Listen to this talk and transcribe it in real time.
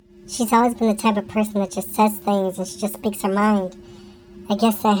She's always been the type of person that just says things and she just speaks her mind. I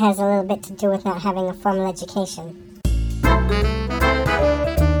guess that has a little bit to do with not having a formal education.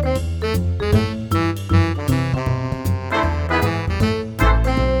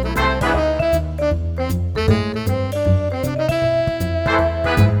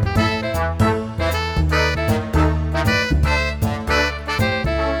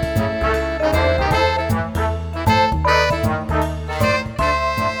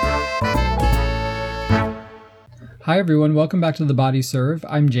 Hi everyone, welcome back to The Body Serve.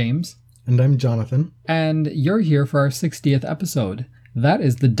 I'm James. And I'm Jonathan. And you're here for our 60th episode. That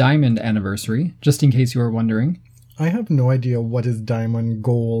is the diamond anniversary, just in case you were wondering. I have no idea what is diamond,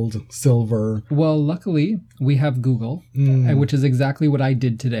 gold, silver. Well, luckily, we have Google, which is exactly what I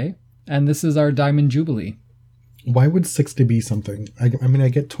did today. And this is our Diamond Jubilee. Why would 60 be something? I mean, I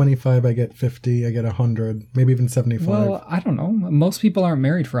get 25, I get 50, I get 100, maybe even 75. Well, I don't know. Most people aren't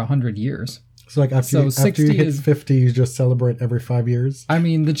married for 100 years. So like after you hit 50, you just celebrate every 5 years? I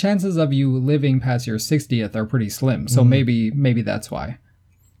mean, the chances of you living past your 60th are pretty slim. So maybe that's why.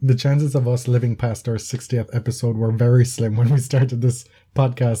 The chances of us living past our 60th episode were very slim when we started this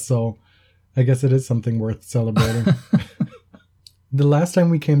podcast. So I guess it is something worth celebrating. The last time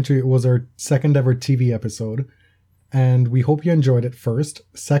we came to it was our second ever TV episode. And we hope you enjoyed it first.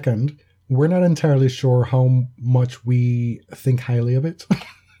 Second, we're not entirely sure how much we think highly of it.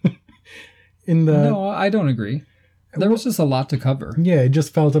 No, I don't agree. There was just a lot to cover. Yeah, it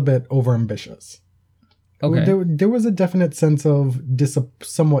just felt a bit overambitious. Okay. There was a definite sense of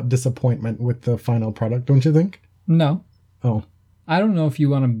somewhat disappointment with the final product, don't you think? No. Oh. I don't know if you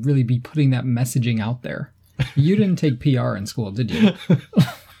want to really be putting that messaging out there. You didn't take PR in school, did you?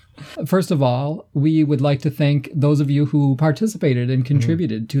 First of all, we would like to thank those of you who participated and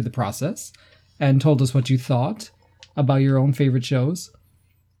contributed to the process and told us what you thought about your own favorite shows.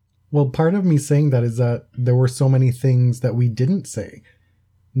 Well, part of me saying that is that there were so many things that we didn't say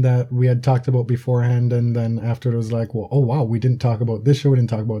that we had talked about beforehand. And then after it was like, well, oh, wow, we didn't talk about this show. We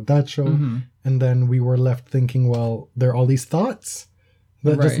didn't talk about that show. Mm-hmm. And then we were left thinking, well, there are all these thoughts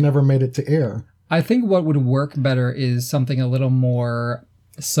that just never made it to air. I think what would work better is something a little more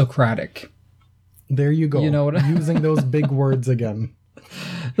Socratic. There you go. You know what using those big words again.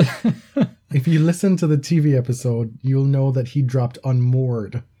 If you listen to the TV episode, you'll know that he dropped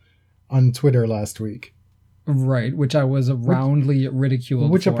unmoored on Twitter last week. Right, which I was roundly ridiculed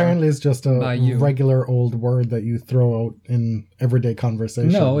which for. Which apparently is just a regular old word that you throw out in everyday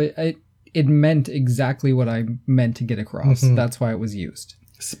conversation. No, it meant exactly what I meant to get across. Mm-hmm. That's why it was used.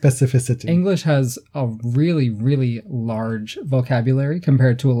 Specificity. English has a really, really large vocabulary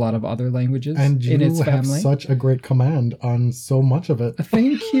compared to a lot of other languages and in its family. And you have such a great command on so much of it.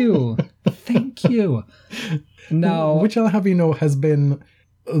 Thank you. Thank you. Now, which I'll have you know has been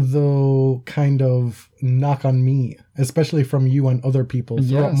the kind of knock on me, especially from you and other people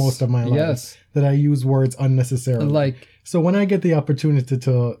throughout most of my life, that I use words unnecessarily. So when I get the opportunity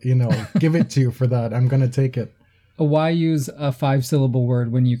to, give it to you for that, I'm going to take it. Why use a 5-syllable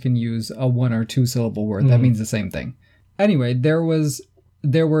word when you can use a 1 or 2-syllable word? That means the same thing. Anyway, there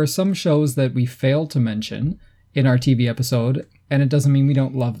were some shows that we failed to mention in our TV episode, and it doesn't mean we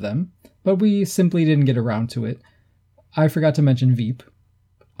don't love them, but we simply didn't get around to it. I forgot to mention Veep.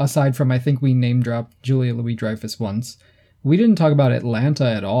 Aside from, I think we name-dropped Julia Louis-Dreyfus once. We didn't talk about Atlanta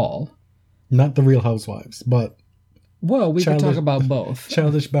at all. Not the Real Housewives, but... Well, we could talk about both.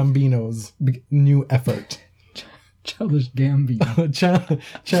 Childish Bambino's new effort. Childish Gambino.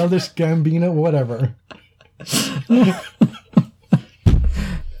 Childish Gambino, whatever.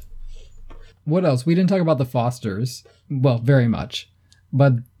 What else? We didn't talk about The Fosters. Well, very much.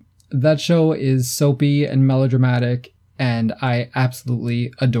 But that show is soapy and melodramatic, and I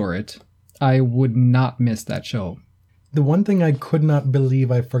absolutely adore it. I would not miss that show. The one thing I could not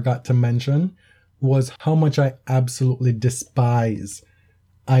believe I forgot to mention was how much I absolutely despise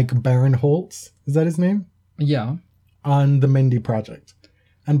Ike Barinholtz. Is that his name? Yeah. On the Mindy Project.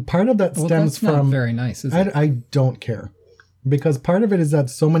 And part of that stems from... not very nice, is it? I don't care. Because part of it is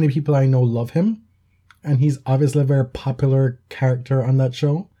that so many people I know love him. And he's obviously a very popular character on that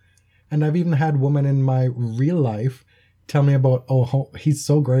show. And I've even had women in my real life tell me about, he's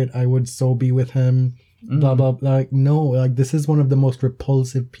so great, I would so be with him, blah, blah, blah. Like, no, this is one of the most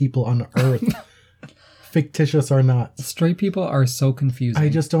repulsive people on earth. Fictitious or not. Straight people are so confusing. I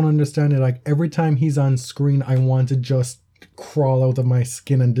just don't understand it. Every time he's on screen, I want to just crawl out of my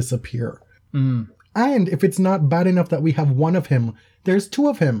skin and disappear. And if it's not bad enough that we have one of him, there's 2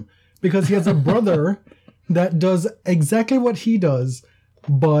 of him. Because he has a brother that does exactly what he does,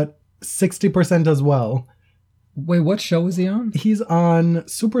 but 60% as well. Wait, what show is he on? He's on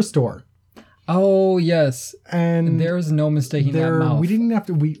Superstore. Oh, yes. And there's no mistaking that mouth. We didn't have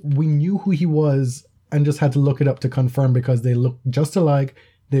to, we knew who he was and just had to look it up to confirm because they look just alike.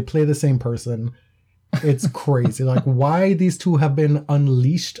 They play the same person. It's crazy. Like, why these two have been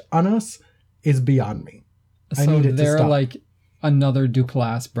unleashed on us is beyond me. I need it to they're stop. like another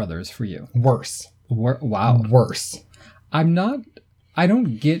Duplass brothers for you. Worse. Wow. Worse. I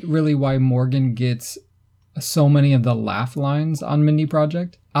don't get really why Morgan gets so many of the laugh lines on Mindy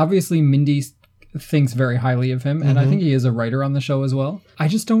Project. Obviously, Mindy thinks very highly of him, and I think he is a writer on the show as well. I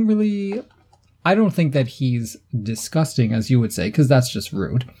don't think that he's disgusting, as you would say, because that's just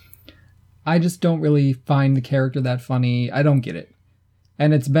rude. I just don't really find the character that funny. I don't get it.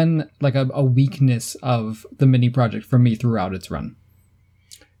 And it's been like a weakness of the Mindy Project for me throughout its run.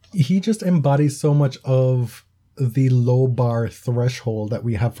 He just embodies so much of the low bar threshold that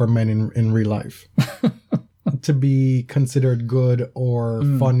we have for men in real life. To be considered good or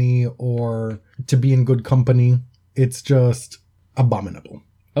funny or to be in good company. It's just abominable.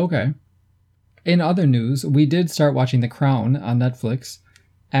 Okay. In other news, we did start watching The Crown on Netflix.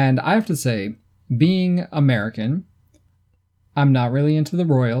 And I have to say, being American, I'm not really into the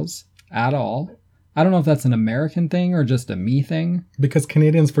royals at all. I don't know if that's an American thing or just a me thing. Because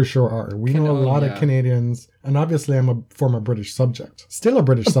Canadians for sure are. We know a lot of Canadians. And obviously I'm a former British subject. Still a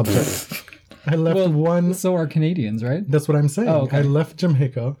British subject. I left one... So are Canadians, right? That's what I'm saying. Oh, okay. I left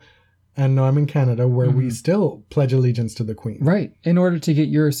Jamaica and now I'm in Canada where we still pledge allegiance to the Queen. Right. In order to get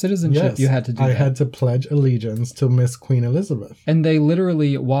your citizenship, Yes, you had to do that. I had to pledge allegiance to Miss Queen Elizabeth. And they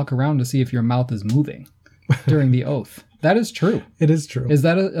literally walk around to see if your mouth is moving during the oath. That is true. It is true. Is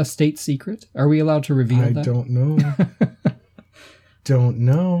that a state secret? Are we allowed to reveal that? I don't know. Don't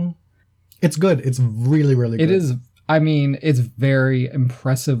know. It's good. It's really, really good. It is. I mean, it's very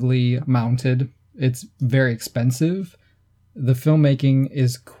impressively mounted. It's very expensive. The filmmaking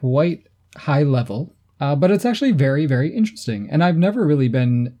is quite high level, but it's actually very, very interesting. And I've never really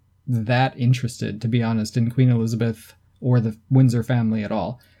been that interested, to be honest, in Queen Elizabeth or the Windsor family at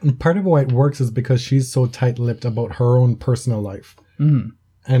all. And part of why it works is because she's so tight-lipped about her own personal life. And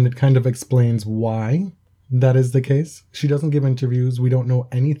it kind of explains why that is the case. She doesn't give interviews. We don't know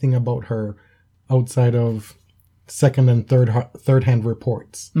anything about her outside of second and third-hand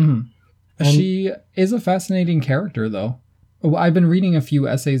reports. She is a fascinating character, though. I've been reading a few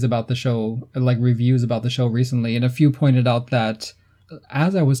essays about the show, like reviews about the show recently, and a few pointed out that,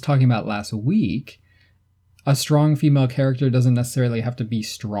 as I was talking about last week, a strong female character doesn't necessarily have to be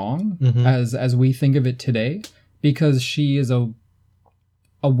strong as we think of it today, because she is a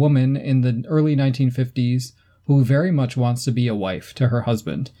woman in the early 1950s who very much wants to be a wife to her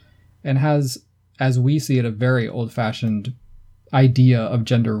husband and has, as we see it, a very old-fashioned idea of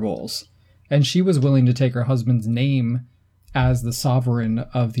gender roles. And she was willing to take her husband's name as the sovereign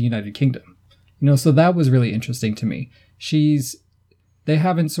of the United Kingdom. So that was really interesting to me. They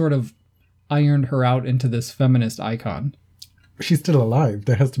haven't sort of ironed her out into this feminist icon. She's still alive.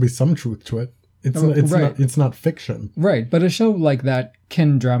 There has to be some truth to it. It's not fiction. Right, but a show like that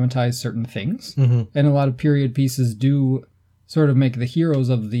can dramatize certain things. And a lot of period pieces do sort of make the heroes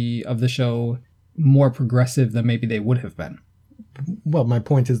of the show more progressive than maybe they would have been. Well, my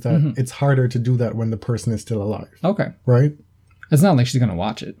point is that it's harder to do that when the person is still alive. Okay. Right? It's not like she's going to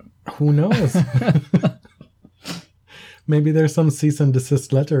watch it. Who knows? Maybe there's some cease and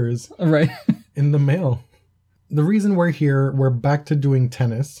desist letters in the mail. The reason we're here, we're back to doing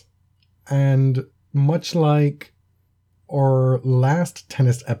tennis. And much like our last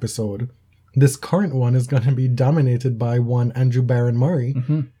tennis episode, this current one is going to be dominated by one Andrew Barron Murray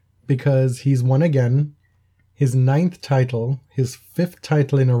because he's won again. His 9th title, his 5th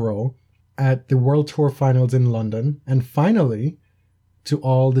title in a row at the World Tour Finals in London. And finally, to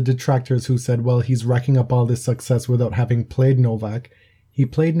all the detractors who said, well, he's racking up all this success without having played Novak. He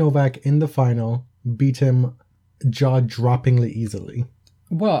played Novak in the final, beat him jaw-droppingly easily.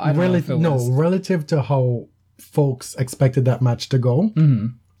 Well, I don't know if it was... relative to how folks expected that match to go,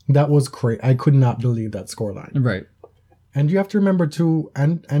 that was great. I could not believe that scoreline. Right. And you have to remember, too,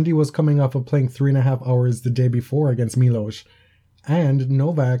 Andy was coming off of playing 3.5 hours the day before against Milos. And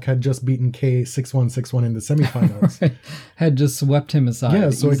Novak had just beaten K 6-1, 6-1 in the semifinals. Right. Had just swept him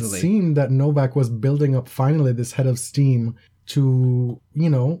aside so easily. It seemed that Novak was building up finally this head of steam to,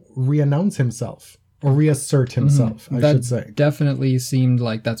 re-announce himself. Or reassert himself, I should say. Definitely seemed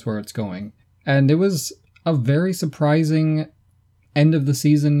like that's where it's going. And it was a very surprising end of the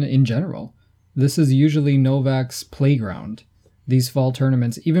season in general. This is usually Novak's playground. These fall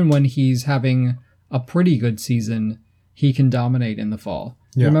tournaments, even when he's having a pretty good season, he can dominate in the fall.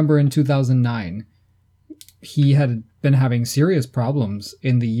 Yeah. Remember in 2009, he had been having serious problems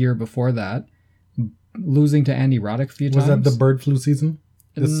in the year before that, losing to Andy Roddick a few times. Was that the bird flu season?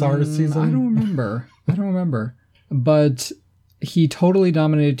 The SARS season? I don't remember. But he totally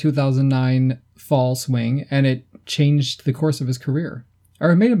dominated 2009 fall swing, and it changed the course of his career.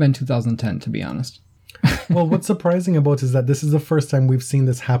 Or it may have been 2010, to be honest. Well, what's surprising about it is that this is the first time we've seen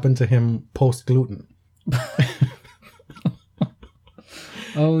this happen to him post-gluten.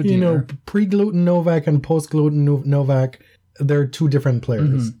 Oh, dear. You know, pre-gluten Novak and post-gluten Novak, they're two different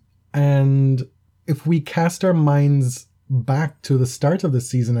players. And if we cast our minds back to the start of the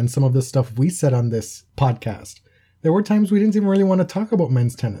season and some of the stuff we said on this podcast, there were times we didn't even really want to talk about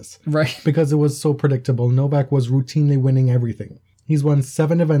men's tennis. Right. Because it was so predictable. Novak was routinely winning everything. He's won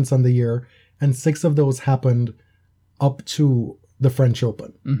 7 events on the year, and 6 of those happened up to the French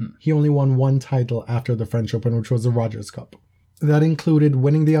Open. He only won 1 title after the French Open, which was the Rogers Cup. That included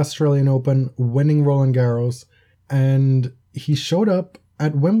winning the Australian Open, winning Roland Garros, and he showed up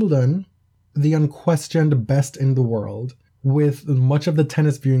at Wimbledon, the unquestioned best in the world, with much of the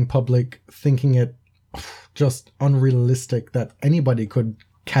tennis viewing public thinking it just unrealistic that anybody could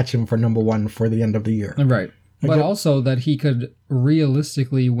catch him for number 1 for the end of the year. Right. But also that he could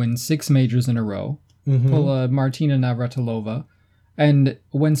realistically win 6 majors in a row, pull a Martina Navratilova. And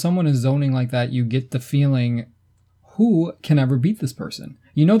when someone is zoning like that, you get the feeling, who can ever beat this person?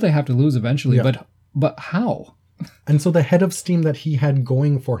 You know they have to lose eventually, but how? And so the head of steam that he had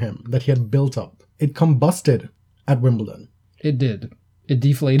going for him, that he had built up, it combusted at Wimbledon. It did. It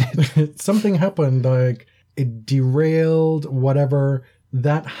deflated. Something happened, like it derailed, whatever.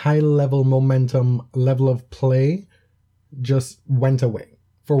 That high-level momentum, level of play just went away.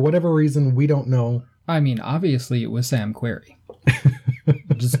 For whatever reason, we don't know. I mean, obviously it was Sam Querrey.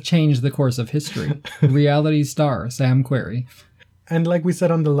 Just changed the course of history. Reality star, Sam Querrey. And like we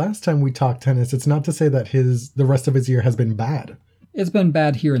said on the last time we talked tennis, it's not to say that the rest of his year has been bad. It's been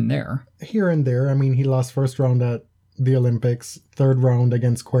bad here and there. Here and there. I mean, he lost first round at the Olympics, third round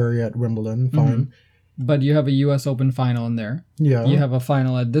against Querrey at Wimbledon. Fine. But you have a U.S. Open final in there. Yeah. You have a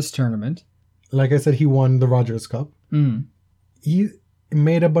final at this tournament. Like I said, he won the Rogers Cup. He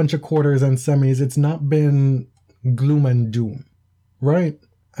made a bunch of quarters and semis. It's not been gloom and doom, right?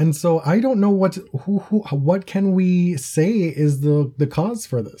 And so I don't know what can we say is the cause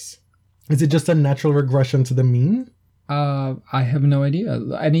for this? Is it just a natural regression to the mean? I have no idea.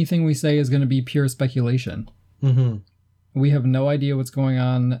 Anything we say is going to be pure speculation. We have no idea what's going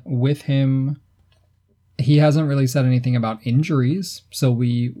on with him. He hasn't really said anything about injuries, so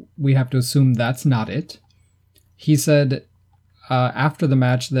we have to assume that's not it. He said after the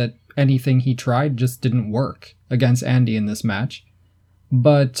match that anything he tried just didn't work against Andy in this match.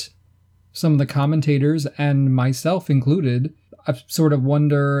 But some of the commentators, and myself included, I sort of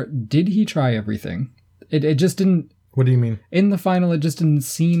wonder, did he try everything? It just didn't... What do you mean? In the final, it just didn't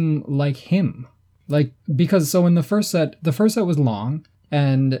seem like him. Because in the first set was long,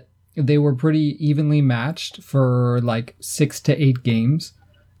 and they were pretty evenly matched for 6 to 8 games.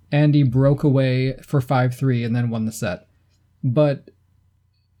 Andy broke away for 5-3 and then won the set. But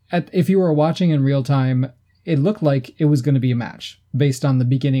if you were watching in real time, it looked like it was going to be a match based on the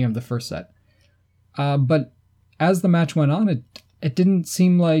beginning of the first set. But as the match went on, it didn't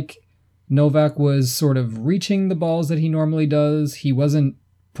seem like Novak was sort of reaching the balls that he normally does. He wasn't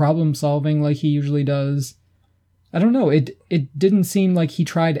problem solving like he usually does. I don't know. It didn't seem like he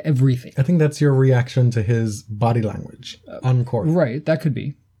tried everything. I think that's your reaction to his body language on court. Right, that could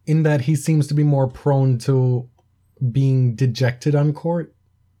be. In that he seems to be more prone to being dejected on court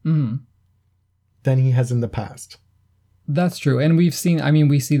than he has in the past. That's true. And we see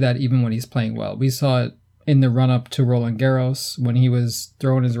that even when he's playing well. We saw it in the run-up to Roland Garros when he was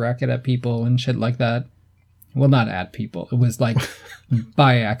throwing his racket at people and shit like that. Well, not at people. It was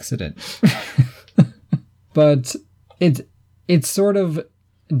by accident. But it's sort of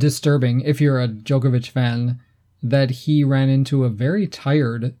disturbing, if you're a Djokovic fan, that he ran into a very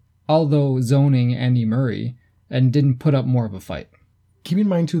tired, although zoning Andy Murray, and didn't put up more of a fight. Keep in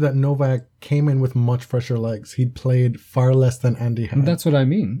mind, too, that Novak came in with much fresher legs. He'd played far less than Andy had. That's what I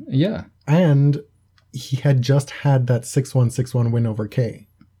mean, yeah. And he had just had that 6-1, 6-1 win over Kay.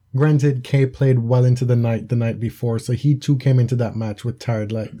 Granted, Kay played well into the night before, so he too came into that match with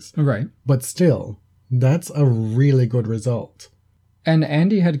tired legs. Right. But still, that's a really good result. And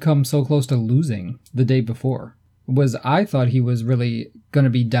Andy had come so close to losing the day before. I thought he was really going to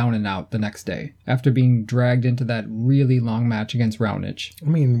be down and out the next day after being dragged into that really long match against Raonic. I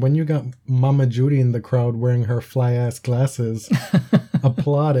mean, when you got Mama Judy in the crowd wearing her fly-ass glasses,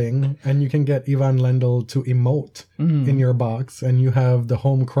 applauding, and you can get Ivan Lendl to emote in your box, and you have the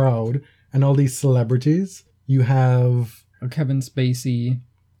home crowd and all these celebrities You have Kevin Spacey.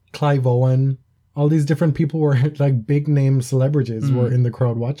 Clive Owen. All these different people were like big name celebrities were in the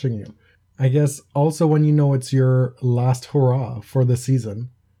crowd watching you. I guess also when you know it's your last hurrah for the season,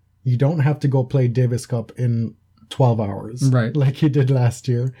 you don't have to go play Davis Cup in 12 hours. Right. Like you did last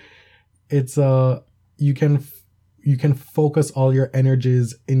year. It's you can focus all your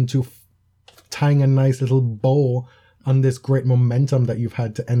energies into tying a nice little bow on this great momentum that you've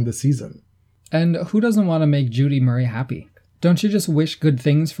had to end the season. And who doesn't want to make Judy Murray happy? Don't you just wish good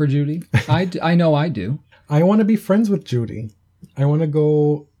things for Judy? I know I do. I want to be friends with Judy. I want to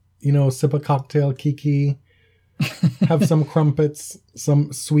go, sip a cocktail, kiki, have some crumpets,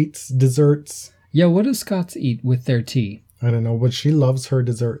 some sweets, desserts. Yeah, what do Scots eat with their tea? I don't know, but she loves her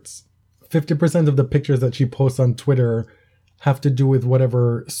desserts. 50% of the pictures that she posts on Twitter have to do with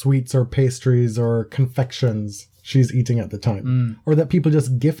whatever sweets or pastries or confections she's eating at the time. Or that people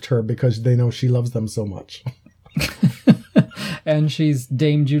just gift her because they know she loves them so much. And she's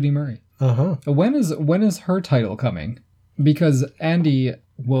Dame Judy Murray. Uh-huh. When is her title coming? Because Andy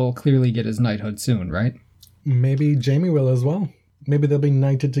will clearly get his knighthood soon, right? Maybe Jamie will as well. Maybe they'll be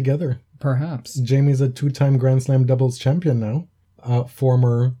knighted together. Perhaps. Jamie's a 2-time Grand Slam doubles champion now.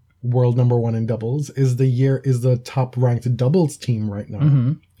 Former world number 1 in doubles. Is the top ranked doubles team right now.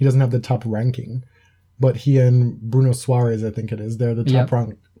 Mm-hmm. He doesn't have the top ranking. But he and Bruno Suarez, I think it is, they're the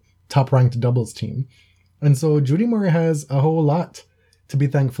top ranked doubles team. And so Judy Murray has a whole lot to be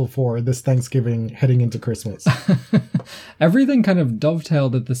thankful for this Thanksgiving heading into Christmas. Everything kind of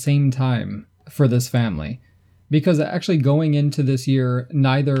dovetailed at the same time for this family. Because actually going into this year,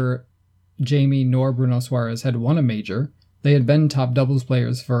 neither Jamie nor Bruno Suarez had won a major. They had been top doubles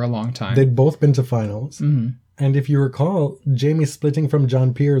players for a long time. They'd both been to finals. Mm-hmm. And if you recall, Jamie splitting from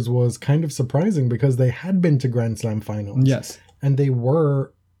John Peers was kind of surprising because they had been to Grand Slam finals. Yes. And they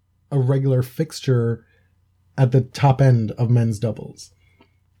were a regular fixture at the top end of men's doubles.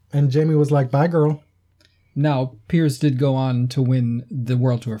 And Jamie was like, bye, girl. Now, Peers did go on to win the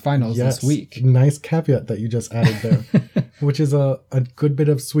World Tour Finals this week. Nice caveat that you just added there, which is a good bit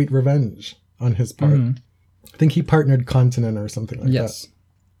of sweet revenge on his part. Mm-hmm. I think he partnered Continent or something like that. Yes.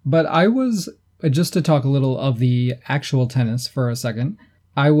 But I was, just to talk a little of the actual tennis for a second,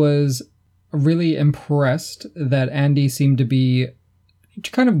 I was really impressed that Andy seemed to be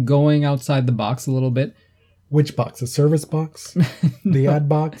kind of going outside the box a little bit. Which box? The service box? The ad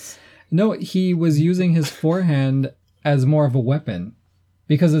box? No, he was using his forehand as more of a weapon.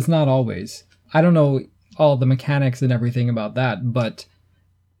 Because it's not always. I don't know all the mechanics and everything about that, but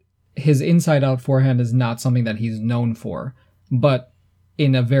his inside-out forehand is not something that he's known for. But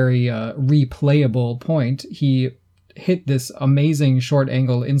in a very replayable point, he hit this amazing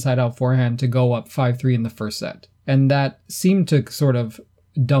short-angle inside-out forehand to go up 5-3 in the first set. And that seemed to sort of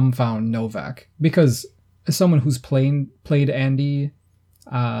dumbfound Novak. Because as someone who's played Andy,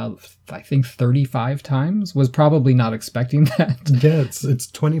 I think 35 times, was probably not expecting that. Yeah, it's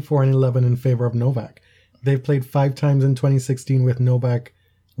 24-11 in favor of Novak. They've played 5 times in 2016 with Novak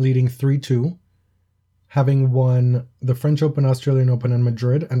leading 3-2, having won the French Open, Australian Open, and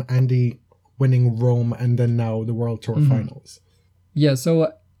Madrid, and Andy winning Rome and then now the World Tour Finals. Yeah,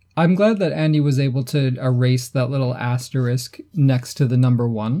 so I'm glad that Andy was able to erase that little asterisk next to the number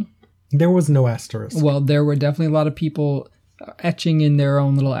 1. There was no asterisk. Well, there were definitely a lot of people etching in their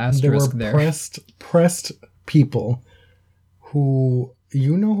own little asterisk there. There were pressed people who,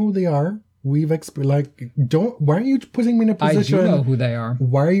 you know who they are. Why are you putting me in a position? I do know who they are.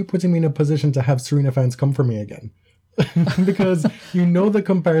 Why are you putting me in a position to have Serena fans come for me again? Because you know the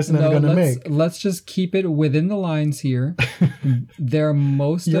comparison I'm going to make. Let's just keep it within the lines here. They're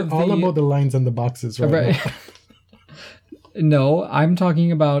You're all about the lines and the boxes, right? No, I'm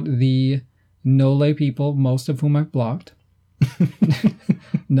talking about the Nole people, most of whom I've blocked.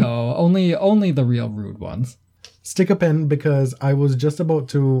 No, only the real rude ones. Stick a pin, because I was just about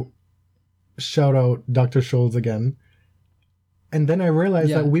to shout out Dr. Scholes again. And then I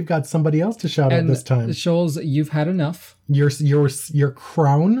realized that we've got somebody else to shout out this time. Scholes, you've had enough. Your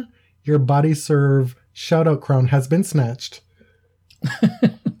crown, your body serve shout out crown has been snatched.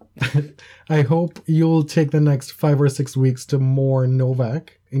 I hope you'll take the next 5 or 6 weeks to mourn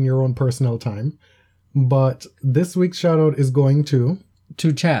Novak in your own personal time. But this week's shout out is going to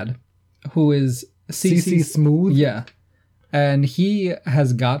Chad, who is CC Smooth. Yeah. And he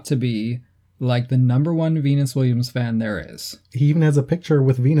has got to be like the number 1 Venus Williams fan there is. He even has a picture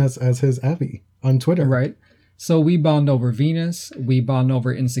with Venus as his Abby on Twitter. Right. So we bond over Venus. We bond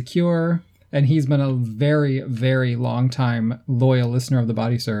over Insecure. And he's been a very, very long time loyal listener of the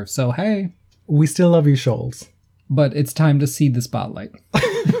Body Serve. So, hey. We still love you, Scholes. But it's time to cede the spotlight.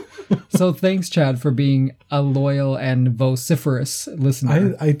 So thanks, Chad, for being a loyal and vociferous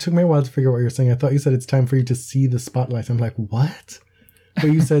listener. I took me a while to figure out what you're saying. I thought you said it's time for you to see the spotlight. I'm like, what?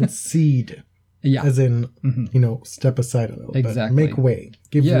 But you said seed. Yeah. As in, step aside a little bit. Make way.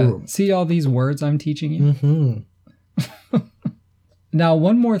 Give room. See all these words I'm teaching you? Mm-hmm. Now,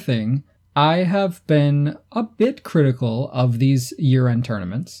 one more thing. I have been a bit critical of these year-end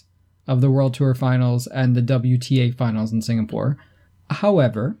tournaments, of the World Tour Finals and the WTA Finals in Singapore.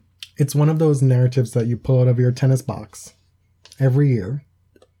 However... It's one of those narratives that you pull out of your tennis box every year.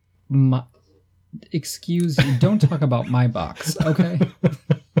 Excuse you, don't talk about my box, okay?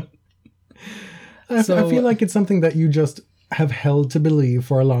 I feel like it's something that you just have held to believe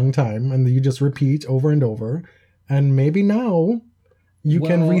for a long time, and you just repeat over and over. And maybe now you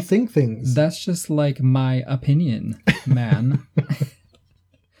can rethink things. That's just like my opinion, man.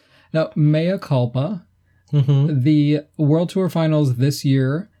 Now, mea culpa. Mm-hmm. The World Tour Finals this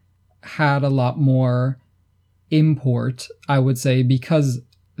year had a lot more import, I would say, because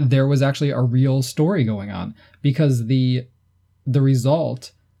there was actually a real story going on. Because the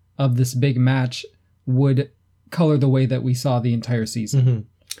result of this big match would color the way that we saw the entire season. Mm-hmm.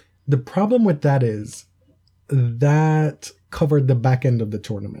 The problem with that is that covered the back end of the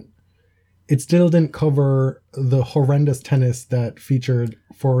tournament. It still didn't cover the horrendous tennis that featured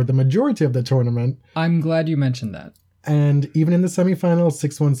for the majority of the tournament. I'm glad you mentioned that. And even in the semifinals,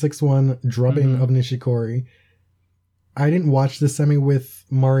 6-1, 6-1, drubbing of Nishikori. I didn't watch the semi with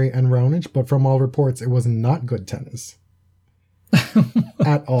Murray and Raonic, but from all reports, it was not good tennis.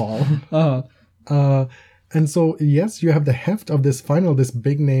 At all. And so, yes, you have the heft of this final, this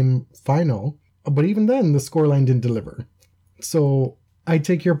big name final, but even then, the scoreline didn't deliver. So I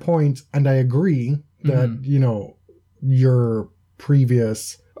take your point, and I agree that, your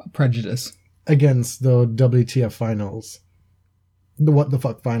previous prejudice against the WTF finals, the what the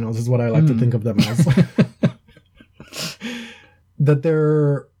fuck finals is what I like to think of them as, that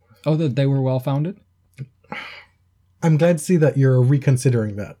they're... Oh, that they were well-founded? I'm glad to see that you're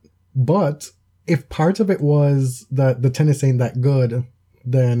reconsidering that. But if part of it was that the tennis ain't that good,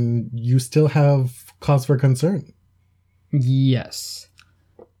 then you still have cause for concern. Yes.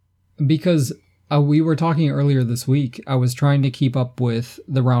 Because we were talking earlier this week, I was trying to keep up with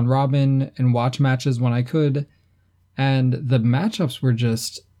the round robin and watch matches when I could, and the matchups were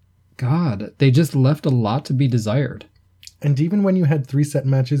just, God, they just left a lot to be desired. And even when you had 3-set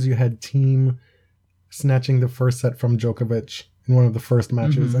matches, you had Team snatching the first set from Djokovic in one of the first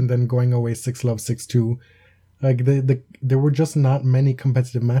matches and then going away 6-love, 6-2. Like, there were just not many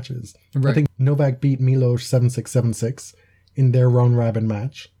competitive matches. Right. I think Novak beat Milos 7-6, 7-6 in their round robin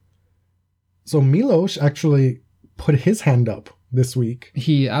match. So Milos actually put his hand up this week.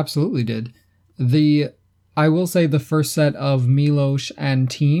 He absolutely did. I will say the first set of Milos and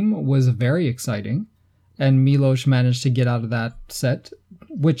Team was very exciting. And Milos managed to get out of that set,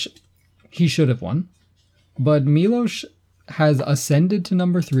 which he should have won. But Milos has ascended to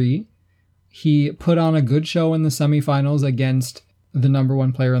number 3. He put on a good show in the semifinals against the number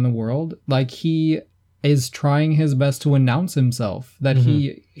 1 player in the world. Like, he is trying his best to announce himself that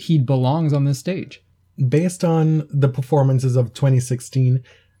he belongs on this stage. Based on the performances of 2016,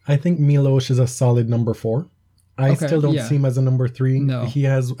 I think Milos is a solid number 4. I still don't see him as a number 3. No.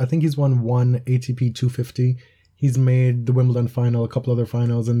 I think he's won 1 ATP 250. He's made the Wimbledon final, a couple other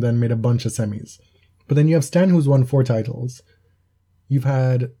finals, and then made a bunch of semis. But then you have Stan, who's won 4 titles. You've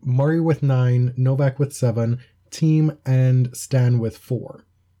had Murray with 9, Novak with 7, Team and Stan with 4.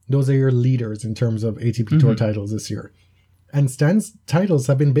 Those are your leaders in terms of ATP Tour titles this year. And Stan's titles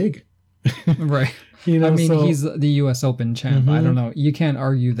have been big. Right. He's the US Open champ. I don't know. You can't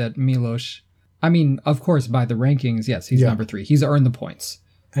argue that Milos... I mean, of course, by the rankings, yes, he's number 3. He's earned the points.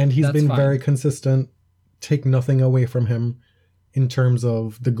 And he's been very consistent. Take nothing away from him in terms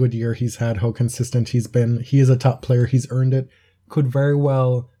of the good year he's had, how consistent he's been. He is a top player. He's earned it. Could very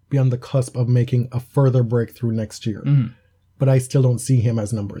well be on the cusp of making a further breakthrough next year. But I still don't see him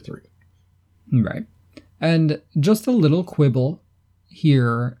as number 3. Right. And just a little quibble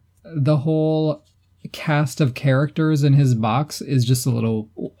here. The whole cast of characters in his box is just a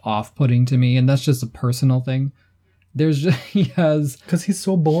little off-putting to me, and that's just a personal thing. There's just, because he's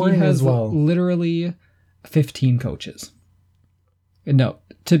so boring as well. Literally 15 coaches. No,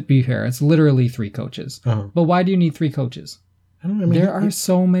 to be fair, it's literally 3 coaches. But why do you need 3 coaches? I don't know. I mean, there are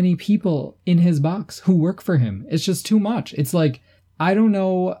so many people in his box who work for him. It's just too much. It's like, I don't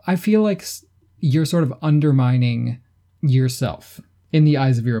know. I feel like you're sort of undermining yourself in the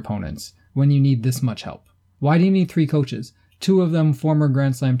eyes of your opponents when you need this much help. Why do you need 3 coaches? 2 of them former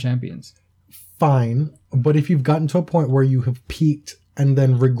Grand Slam champions. Fine. But if you've gotten to a point where you have peaked and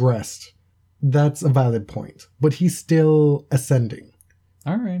then regressed, that's a valid point. But he's still ascending.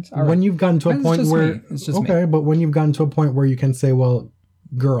 All right. When you've gotten to a point where okay, but when you've gotten to a point where you can say, well,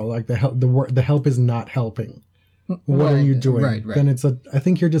 girl, like the help is not helping. What are you doing? Right. Then I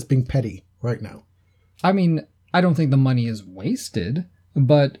think you're just being petty right now. I mean, I don't think the money is wasted,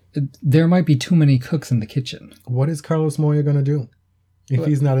 but there might be too many cooks in the kitchen. What is Carlos Moya going to do if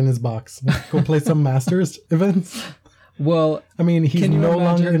he's not in his box? Go play some Masters events? Well, I mean, he's no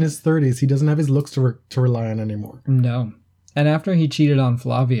longer in his 30s. He doesn't have his looks to rely on anymore. No. And after he cheated on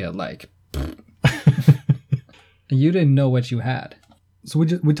Flavia, like, you didn't know what you had. So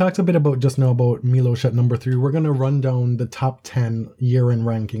we talked a bit just now about Milos at number 3. We're going to run down the top 10 year-end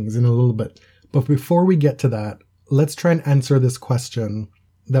rankings in a little bit. But before we get to that, let's try and answer this question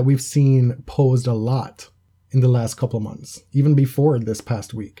that we've seen posed a lot in the last couple of months, even before this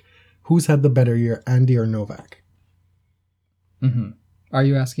past week. Who's had the better year, Andy or Novak? Mm-hmm. Are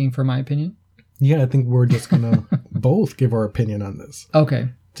you asking for my opinion? Yeah, I think we're just going to both give our opinion on this. Okay.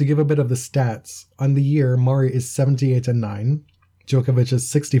 To give a bit of the stats, on the year, Murray is 78-9. Djokovic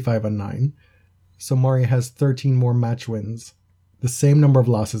is 65-9. So Murray has 13 more match wins, the same number of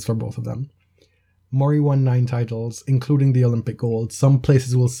losses for both of them. Murray won 9 titles, including the Olympic gold. Some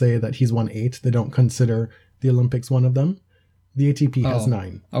places will say that he's won 8. They don't consider the Olympics one of them. The ATP has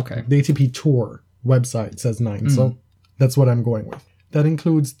 9. Okay. The ATP Tour website says 9, so that's what I'm going with. That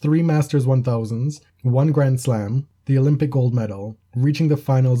includes 3 Masters 1000s, 1 Grand Slam, the Olympic gold medal, reaching the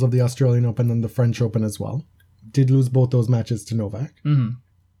finals of the Australian Open and the French Open as well. Did lose both those matches to Novak. Mm-hmm.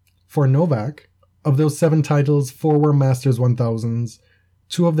 For Novak, of those 7 titles, 4 were Masters 1000s,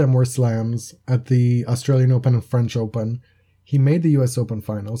 2 of them were slams at the Australian Open and French Open. He made the US Open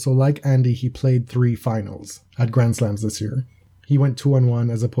final, so like Andy, he played 3 finals at Grand Slams this year. He went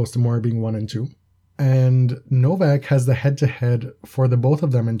 2-1 as opposed to Murray being 1-2. And Novak has the head-to-head for the both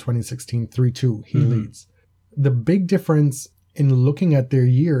of them in 2016, 3-2. He leads. The big difference in looking at their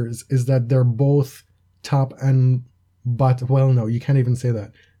years is that they're both top and well, no, you can't even say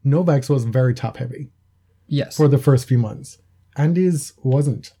that. Novak's was very top-heavy. Yes. For the first few months. Andy's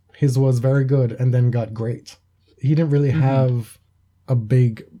wasn't. His was very good and then got great. He didn't really have a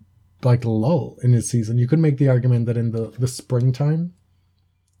big lull in his season. You could make the argument that in the springtime,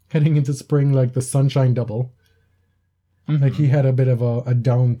 heading into spring, like the sunshine double, like he had a bit of a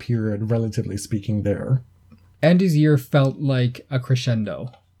down period, relatively speaking, there. Andy's year felt like a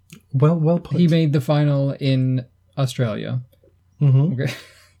crescendo. Well put. He made the final in Australia. Mm-hmm. Okay.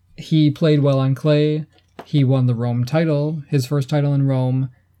 He played well on clay. He won the Rome title, his first title in Rome.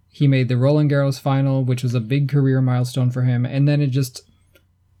 He made the Roland Garros final, which was a big career milestone for him. And then it just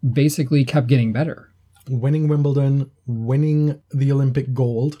basically kept getting better. Winning Wimbledon, winning the Olympic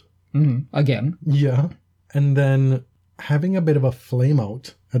gold. Again. Yeah. And then having a bit of a flame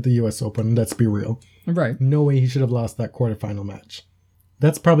out at the US Open, let's be real. Right. No way he should have lost that quarterfinal match.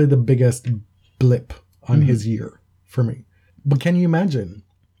 That's probably the biggest blip on his year for me. But can you imagine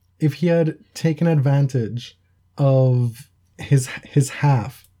if he had taken advantage of his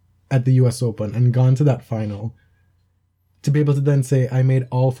half at the US Open and gone to that final, to be able to then say, I made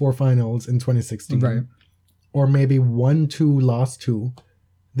all 4 finals in 2016. Right. Or maybe 1-2, lost 2.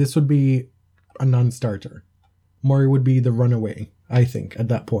 This would be a non-starter. Murray would be the runaway, I think, at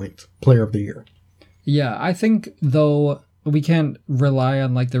that point, player of the year. Yeah, I think, though, we can't rely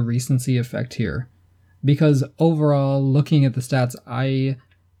on the recency effect here. Because overall, looking at the stats, I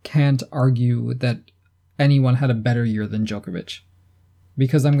can't argue that anyone had a better year than Djokovic.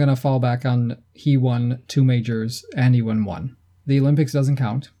 Because I'm going to fall back on he won 2 majors and he won 1. The Olympics doesn't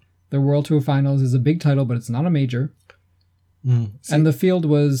count. The World Tour Finals is a big title, but it's not a major. And the field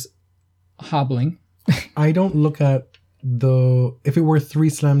was hobbling. I don't look at if it were 3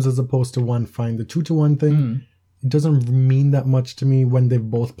 slams as opposed to 1, fine. The 2-1 thing, it doesn't mean that much to me when they've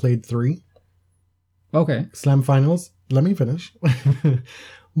both played 3. Okay. Slam finals, let me finish.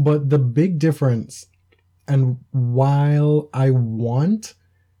 But the big difference, and while I want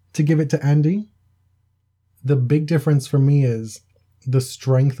to give it to Andy, the big difference for me is the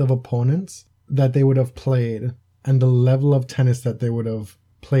strength of opponents that they would have played and the level of tennis that they would have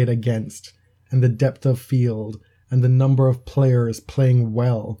played against and the depth of field and the number of players playing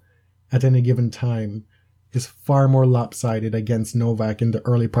well at any given time is far more lopsided against Novak in the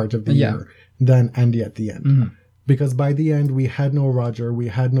early part of the year than Andy at the end. Because by the end, we had no Roger, we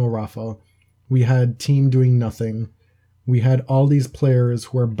had no Rafa, we had team doing nothing. We had all these players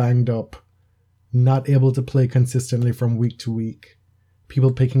who were banged up, not able to play consistently from week to week.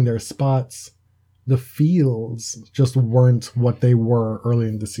 People picking their spots. The fields just weren't what they were early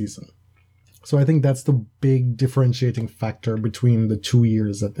in the season. So I think that's the big differentiating factor between the 2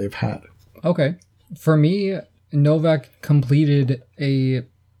 years that they've had. Okay. For me, Novak completed a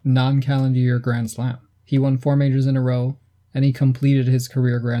non-calendar year Grand Slam. He won 4 majors in a row, and he completed his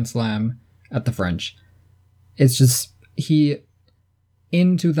career Grand Slam at the French. It's just,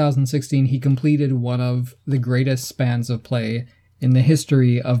 in 2016, he completed one of the greatest spans of play in the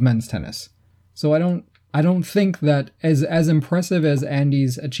history of men's tennis. So I don't think that as impressive as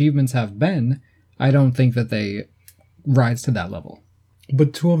Andy's achievements have been, I don't think that they rise to that level.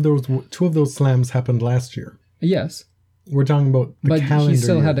 But two of those slams happened last year. Yes. We're talking about the calendar But he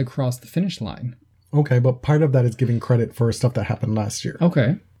still year. had to cross the finish line. Okay, but part of that is giving credit for stuff that happened last year.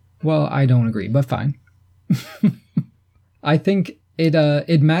 Okay. Well, I don't agree, but fine. I think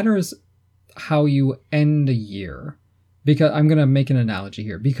it matters how you end a year. Because I'm going to make an analogy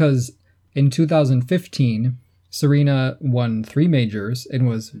here. Because in 2015, Serena won 3 majors and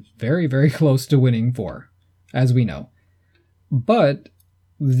was very, very close to winning 4, as we know. But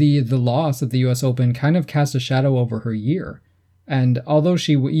the loss at the US Open kind of cast a shadow over her year. And although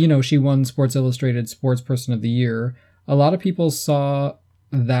she won Sports Illustrated Sports Person of the Year, a lot of people saw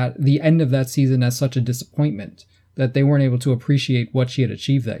that the end of that season as such a disappointment that they weren't able to appreciate what she had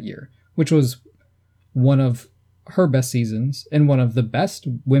achieved that year, which was one of her best seasons and one of the best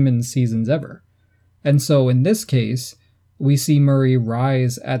women's seasons ever. And so in this case, we see Murray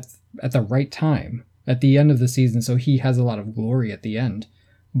rise at the right time at the end of the season, so he has a lot of glory at the end.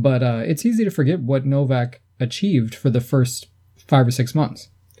 But it's easy to forget what Novak achieved for the first 5 or 6 months.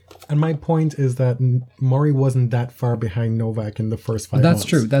 And my point is that Murray wasn't that far behind Novak in the first 5 months. That's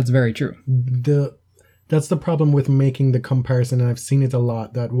true. That's very true. That's the problem with making the comparison, and I've seen it a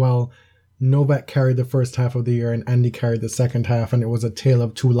lot, that, well, Novak carried the first half of the year and Andy carried the second half, and it was a tale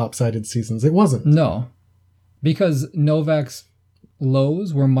of 2 lopsided seasons. It wasn't. No. Because Novak's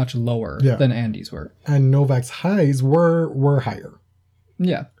lows were much lower than Andy's were. And Novak's highs were higher.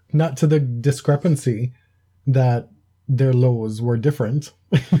 Yeah. Not to the discrepancy that their lows were different,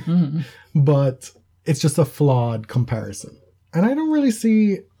 but it's just a flawed comparison. And I don't really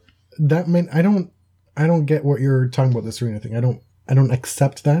see that many. I don't get what you're talking about, the Serena thing. I don't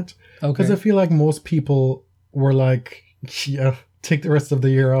accept that. Okay. Because I feel like most people were like, yeah, take the rest of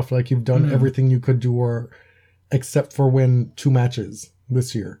the year off. Like, you've done everything you could do, except for win 2 matches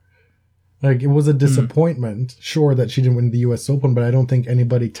this year. Like, it was a disappointment, sure, that she didn't win the US Open, but I don't think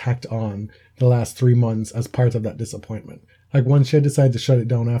anybody tacked on the last 3 months as part of that disappointment. Like, once she had decided to shut it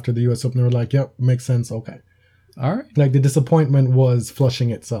down after the US Open, they were like, yep, makes sense, okay. All right. Like, the disappointment was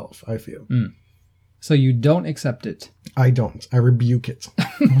flushing itself, I feel. So you don't accept it. I don't. I rebuke it.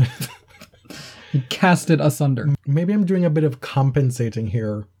 You cast it asunder. Maybe I'm doing a bit of compensating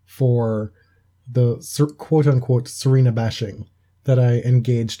here for the quote-unquote Serena bashing that I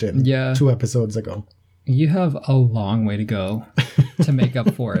engaged in 2 episodes ago. You have a long way to go to make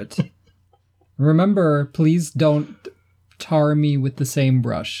up for it. Remember, please don't tar me with the same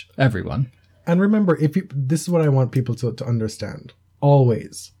brush, everyone. And remember, this is what I want people to understand.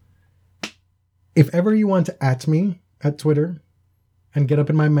 Always. If ever you want to @ me at Twitter and get up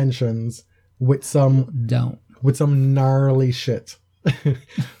in my mentions with some gnarly shit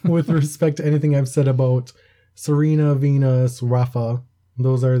with respect to anything I've said about Serena, Venus, Rafa,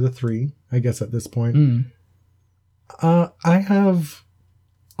 those are the 3, I guess, at this point. I have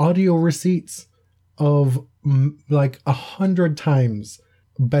audio receipts of like 100 times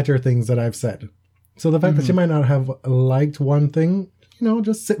better things that I've said. So the fact that you might not have liked one thing,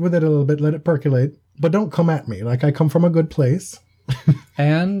 just sit with it a little bit, let it percolate, but don't come at me. Like, I come from a good place.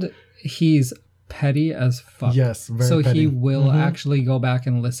 And he's petty as fuck. Yes, very so petty. He will actually go back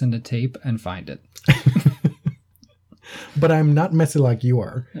and listen to tape and find it. But I'm not messy like you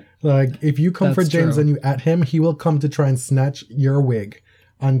are. Like, if you come for James and you @ him, he will come to try and snatch your wig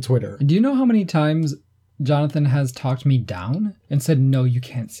on Twitter. Do you know how many times Jonathan has talked me down and said, no, you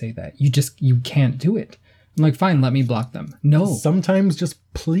can't say that. You can't do it. I'm like, fine, let me block them. No. Sometimes just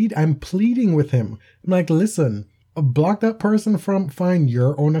I'm pleading with him. I'm like, listen, block that person find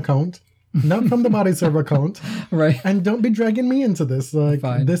your own account, not from the body serve account. Right. And don't be dragging me into this. Like,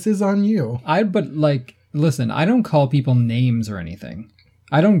 fine. This is on you. Listen, I don't call people names or anything.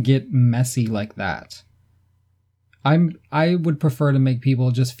 I don't get messy like that. I would prefer to make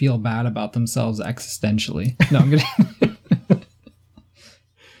people just feel bad about themselves existentially. No, I'm kidding.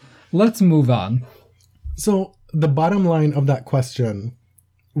 Let's move on. So the bottom line of that question,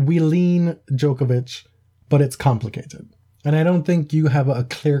 we lean Djokovic, but it's complicated. And I don't think you have a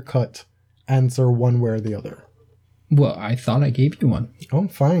clear-cut answer one way or the other. Well, I thought I gave you one. Oh,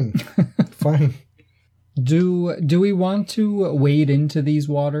 fine. Fine. Do we want to wade into these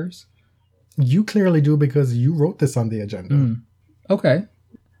waters? You clearly do because you wrote this on the agenda. Okay.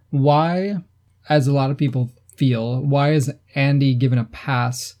 Why, as a lot of people feel, why is Andy given a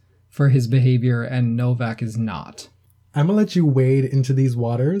pass for his behavior and Novak is not? I'm going to let you wade into these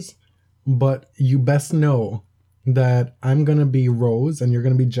waters, but you best know that I'm going to be Rose and you're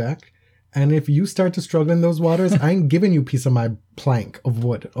going to be Jack. And if you start to struggle in those waters, I ain't giving you a piece of my plank of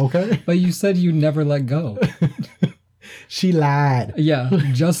wood, okay? But you said you never let go. She lied. Yeah,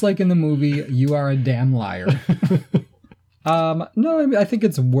 just like in the movie, you are a damn liar. No, I mean, I think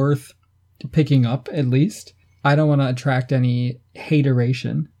it's worth picking up, at least. I don't want to attract any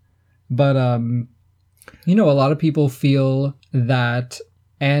hateration. But, a lot of people feel that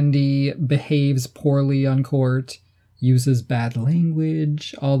Andy behaves poorly on court, uses bad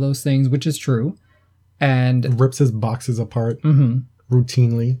language, all those things, which is true. And rips his boxes apart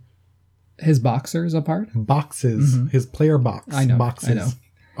routinely. His boxers apart? Boxes. His player box. I know. Boxes. I know.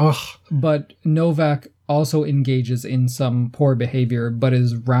 Ugh. But Novak also engages in some poor behavior, but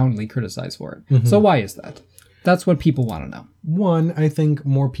is roundly criticized for it. So why is that? That's what people want to know. One, I think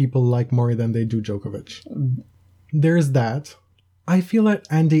more people like Murray than they do Djokovic. There's that. I feel that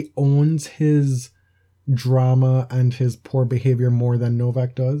Andy owns his drama and his poor behavior more than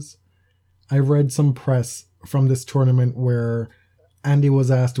Novak does. I read some press from this tournament where Andy was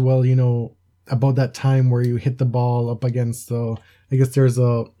asked, well, about that time where you hit the ball up against I guess there's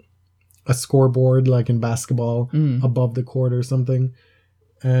a scoreboard like in basketball above the court or something.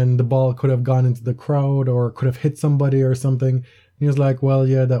 And the ball could have gone into the crowd or could have hit somebody or something. And he was like, well,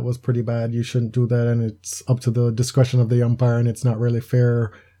 yeah, that was pretty bad. You shouldn't do that. And it's up to the discretion of the umpire. And it's not really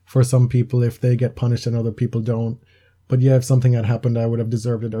fair for some people if they get punished and other people don't. But yeah, if something had happened, I would have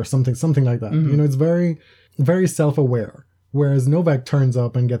deserved it or something like that. It's very, very self-aware. Whereas Novak turns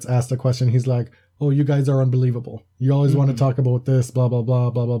up and gets asked a question. He's like, oh, you guys are unbelievable. You always want to talk about this, blah, blah, blah,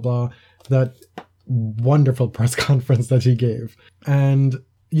 blah, blah, blah. That wonderful press conference that he gave. And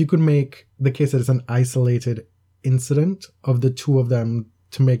you could make the case that it's an isolated incident of the two of them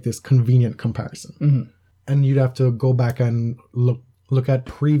to make this convenient comparison. And you'd have to go back and look at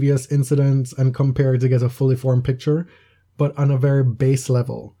previous incidents and compare to get a fully formed picture. But on a very base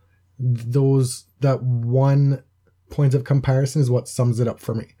level, that one point of comparison is what sums it up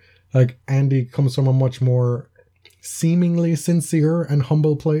for me. Like, Andy comes from a much more seemingly sincere and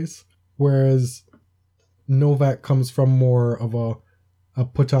humble place, whereas Novak comes from more of a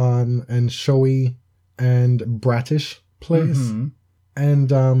put on and showy and bratish place.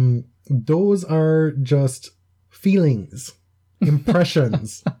 And those are just feelings,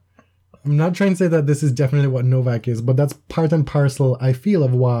 impressions. I'm not trying to say that this is definitely what Novak is, but that's part and parcel, I feel,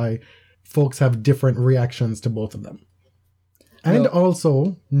 of why folks have different reactions to both of them. And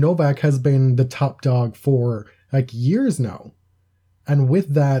also, Novak has been the top dog for like years now. And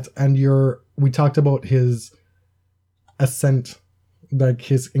with that, we talked about his ascent, like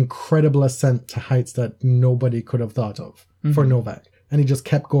his incredible ascent to heights that nobody could have thought of for Novak. And he just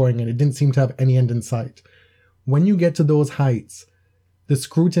kept going and it didn't seem to have any end in sight. When you get to those heights, the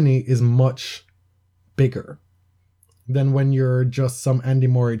scrutiny is much bigger than when you're just some Andy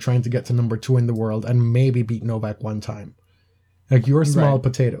Murray trying to get to number 2 in the world and maybe beat Novak one time. Like, you're small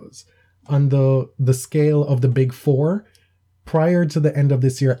potatoes. On the scale of the big four, prior to the end of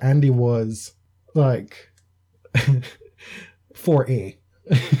this year, Andy was like 4A.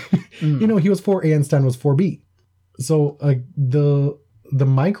 He was 4A and Stan was 4B. So the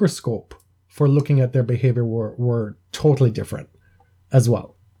microscope for looking at their behavior were totally different as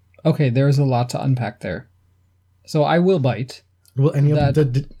well. Okay, there's a lot to unpack there. So I will bite. Well,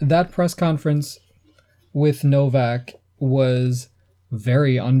 that press conference with Novak was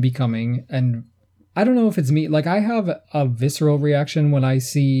very unbecoming, and I don't know if it's me. Like, I have a visceral reaction when I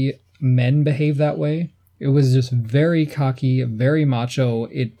see men behave that way. It was just very cocky, very macho.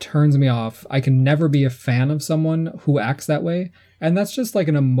 It turns me off. I can never be a fan of someone who acts that way, and that's just like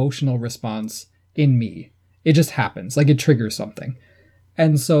an emotional response in me. It just happens. Like, it triggers something.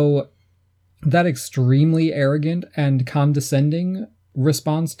 And so that extremely arrogant and condescending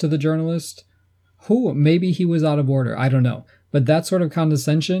response to the journalist, who maybe he was out of order, I don't know. But that sort of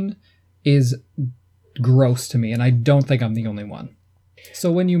condescension is gross to me, and I don't think I'm the only one.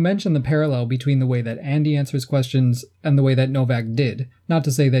 So when you mention the parallel between the way that Andy answers questions and the way that Novak did, not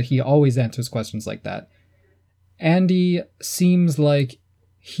to say that he always answers questions like that, Andy seems like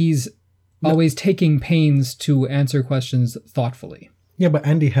he's always taking pains to answer questions thoughtfully. Yeah, but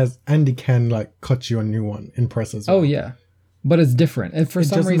Andy can like cut you a new one in press as well. Oh yeah, but it's different, and for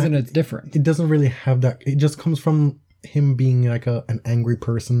some reason it's different. It doesn't really have that. It just comes from him being like an angry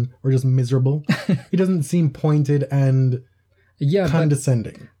person or just miserable. He doesn't seem pointed and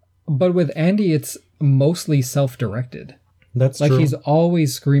condescending. But with Andy, it's mostly self-directed. That's Like true. he's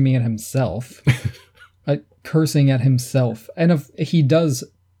always screaming at himself, cursing at himself. And if he does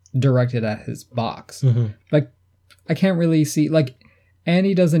direct it at his box, like I can't really see, like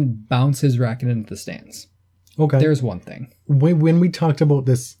Andy doesn't bounce his racket into the stands. Okay. There's one thing. When we talked about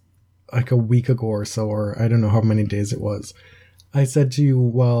this like a week ago or so, or I don't know how many days it was, I said to you,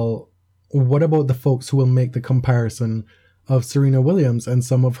 well, what about the folks who will make the comparison of Serena Williams and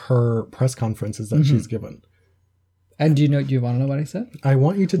some of her press conferences that she's given? And do you want to know what I said? I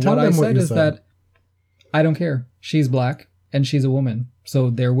want you to tell them what you said. That I don't care. She's black and she's a woman. So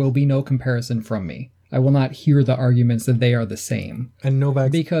there will be no comparison from me. I will not hear the arguments that they are the same. And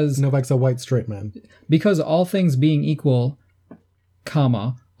Novak's a white straight man. Because all things being equal,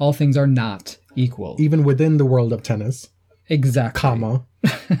 comma, all things are not equal. Even within the world of tennis. Exactly. Comma.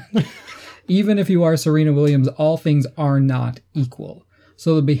 Even if you are Serena Williams, all things are not equal.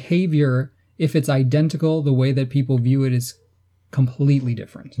 So the behavior, if it's identical, the way that people view it is completely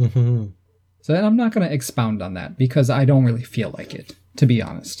different. So I'm not going to expound on that because I don't really feel like it, to be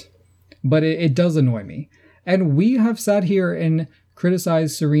honest. But it does annoy me. And we have sat here and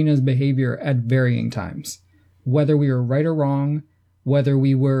criticized Serena's behavior at varying times. Whether we were right or wrong, whether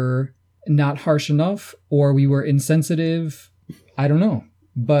we were not harsh enough or we were insensitive, I don't know.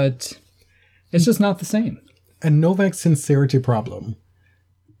 But it's just not the same. And Novak's sincerity problem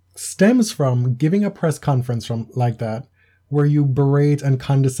stems from giving a press conference like that where you berate and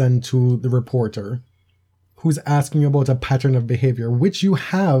condescend to the reporter who's asking you about a pattern of behavior, which you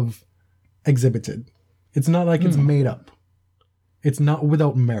have exhibited. It's not like it's made up. It's not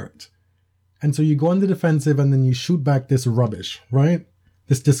without merit. And so you go on the defensive and then you shoot back this rubbish, right?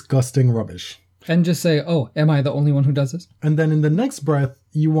 This disgusting rubbish. And just say, oh, am I the only one who does this? And then in the next breath,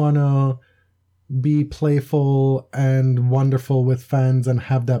 you want to be playful and wonderful with fans and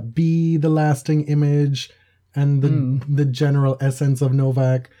have that be the lasting image and the general essence of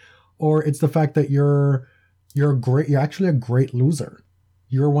Novak. Or it's the fact that you're actually a great loser.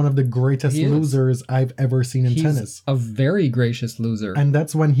 You're one of the greatest losers I've ever seen in tennis. A very gracious loser. And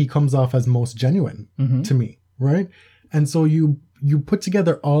that's when he comes off as most genuine to me, right? And so you put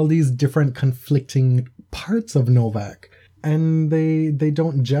together all these different conflicting parts of Novak and they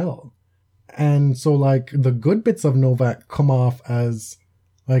don't gel. And so like the good bits of Novak come off as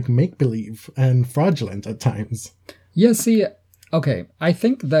like make-believe and fraudulent at times. Yeah, see, okay, I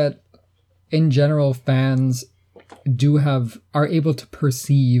think that in general fans are able to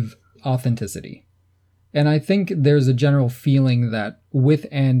perceive authenticity. And I think there's a general feeling that with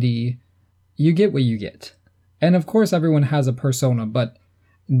Andy, you get what you get. And of course everyone has a persona, but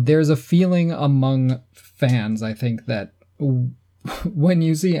there's a feeling among fans, I think, that when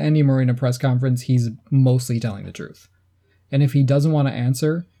you see Andy Murray in a press conference, he's mostly telling the truth. And if he doesn't want to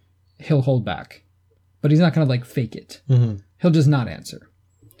answer, he'll hold back. But he's not going to like fake it. He'll just not answer.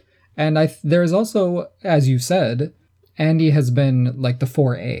 And there's also, as you said, Andy has been like the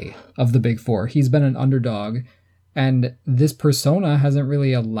 4A of the big four. He's been an underdog. And this persona hasn't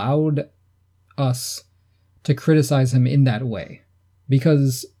really allowed us to criticize him in that way.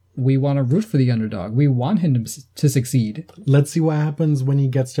 Because we want to root for the underdog. We want him to succeed. Let's see what happens when he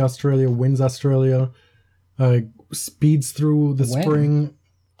gets to Australia, wins Australia, speeds through the spring,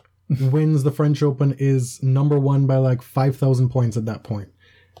 wins the French Open, is number one by like 5,000 points at that point.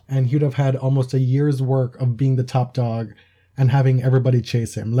 And he'd have had almost a year's work of being the top dog and having everybody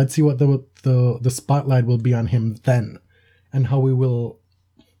chase him. Let's see what the spotlight will be on him then and how we will,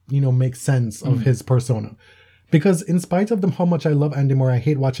 make sense of his persona. Because in spite of how much I love Andy Murray, I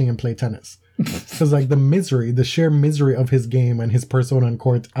hate watching him play tennis. Because like the sheer misery of his game and his persona on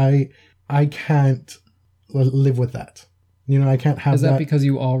court, I can't live with that. I can't have that. Is that because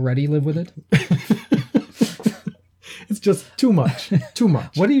you already live with it? It's just too much. Too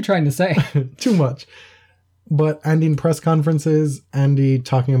much. What are you trying to say? Too much. But Andy in press conferences, Andy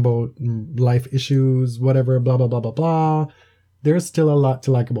talking about life issues, whatever, blah, blah, blah, blah, blah. There's still a lot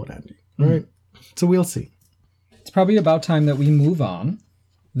to like about Andy, right? So we'll see. It's probably about time that we move on.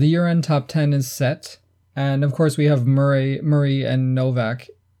 The year-end top 10 is set. And of course we have Murray and Novak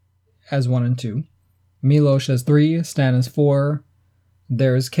as 1 and 2. Milos as 3, Stan as 4.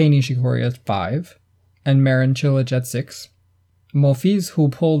 There's Kei Nishikori at 5. And Marin Cilic at 6. Monfils, who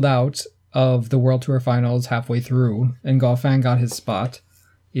pulled out of the World Tour Finals halfway through, and Goffin got his spot,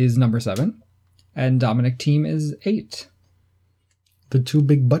 is number 7. And Dominic Thiem is 8. The two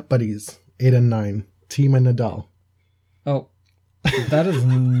big butt buddies, 8 and 9. Thiem and Nadal. Oh,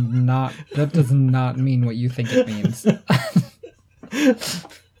 that does not mean what you think it means.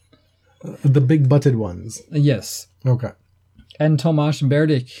 The big butted ones. Yes. Okay. And Tomasz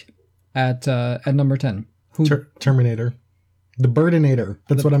Berdych at number 10. Who? Terminator. The Birdinator.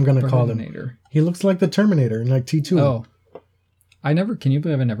 That's what I'm going to call him. Birdinator. He looks like the Terminator in like T2. Oh. Can you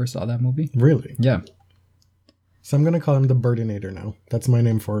believe I never saw that movie? Really? Yeah. So I'm going to call him the Birdinator now. That's my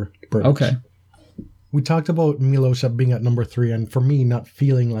name for Bird. Okay. We talked about Miloša being at number 3, and for me, not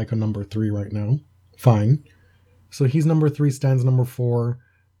feeling like a number 3 right now. Fine. So he's number 3, Stan's number 4.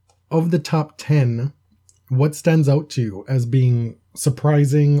 Of the top 10, what stands out to you as being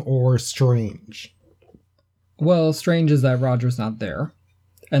surprising or strange? Well, strange is that Roger's not there,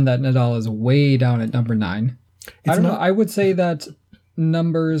 and that Nadal is way down at number 9. I don't know. I would say that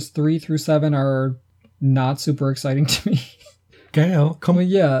numbers 3 through 7 are not super exciting to me. Gael, come on.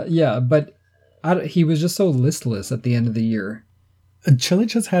 Yeah, but he was just so listless at the end of the year.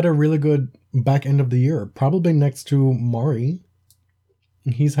 Cilic has had a really good back end of the year, probably next to Maury.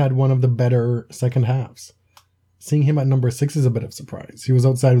 He's had one of the better second halves. Seeing him at number 6 is a bit of a surprise. He was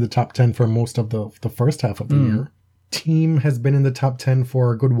outside of the top 10 for most of the first half of the year. Team has been in the top 10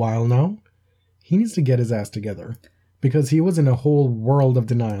 for a good while now. He needs to get his ass together, because he was in a whole world of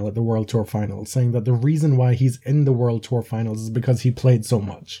denial at the World Tour Finals, saying that the reason why he's in the World Tour Finals is because he played so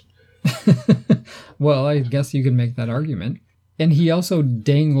much. Well, I guess you can make that argument. And he also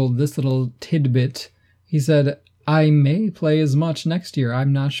dangled this little tidbit. He said, I may play as much next year.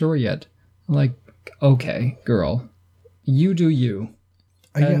 I'm not sure yet. I'm like, okay, girl. You do you.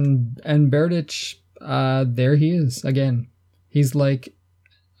 And Berdych, there he is again. He's like,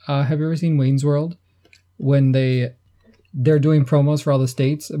 have you ever seen Wayne's World? When they're doing promos for all the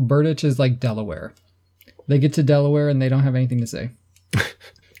states, Berdych is like Delaware. They get to Delaware and they don't have anything to say.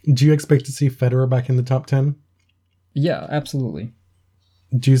 Do you expect to see Federer back in the top 10? Yeah, absolutely.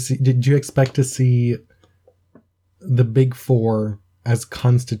 Did you expect to see the Big Four as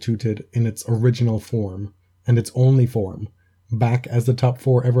constituted in its original form and its only form back as the top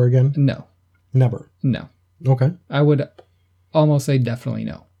 4 ever again? No. Never? No. Okay. I would almost say definitely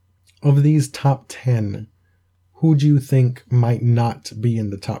no. Of these top 10, who do you think might not be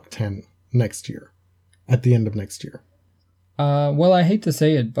in the top 10 next year, at the end of next year? Well, I hate to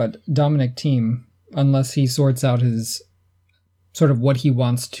say it, but Dominic Thiem, unless he sorts out his sort of what he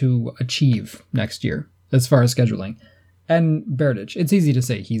wants to achieve next year as far as scheduling. And Berdych, it's easy to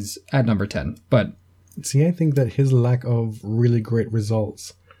say he's at number 10, but... See, I think that his lack of really great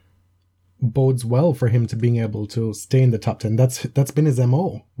results bodes well for him to being able to stay in the top 10. That's been his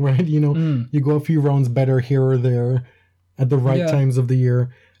MO, right? You know, you go a few rounds better here or there at the right times of the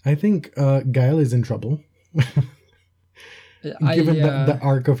year. I think Gael is in trouble. Given the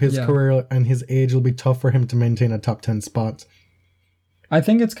arc of his career and his age, it'll be tough for him to maintain a top 10 spot. I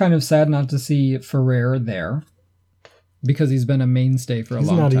think it's kind of sad not to see Ferrer there, because he's been a mainstay for a long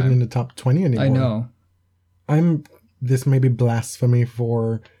time. He's not even in the top 20 anymore. I know. This may be blasphemy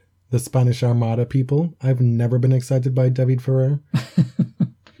for the Spanish Armada people. I've never been excited by David Ferrer.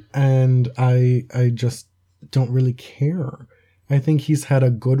 And I just don't really care. I think he's had a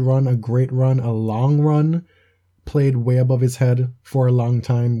good run, a great run, a long run. Played way above his head for a long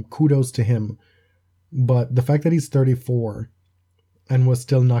time. Kudos to him. But the fact that he's 34 and was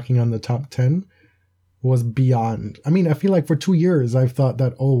still knocking on the top 10 was beyond. I mean, I feel like for 2 years I've thought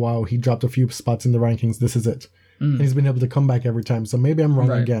that, oh wow, he dropped a few spots in the rankings. This is it. And he's been able to come back every time. So maybe I'm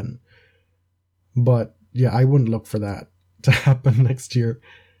wrong again. But yeah, I wouldn't look for that to happen next year.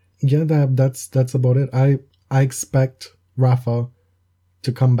 Yeah, that's about it. I expect Rafa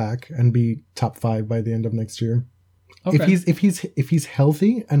to come back and be top 5 by the end of next year. Okay. If he's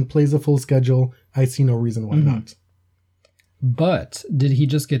healthy and plays a full schedule, I see no reason why not. But did he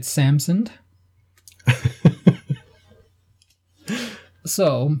just get Samsoned?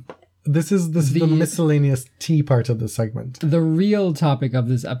 So this is the miscellaneous tea part of the segment. The real topic of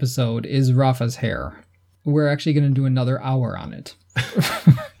this episode is Rafa's hair. We're actually going to do another hour on it.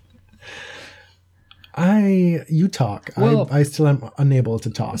 You talk. Well, I still am unable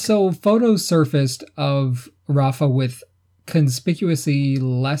to talk. So photos surfaced of Rafa with conspicuously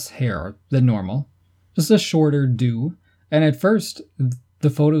less hair than normal. Just a shorter do. And at first, the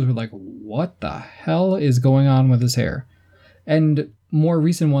photos were like, what the hell is going on with his hair? And more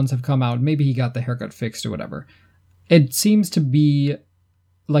recent ones have come out. Maybe he got the haircut fixed or whatever. It seems to be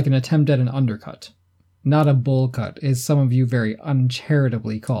like an attempt at an undercut. Not a bowl cut, as some of you very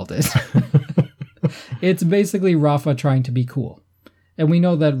uncharitably called it. It's basically Rafa trying to be cool. And we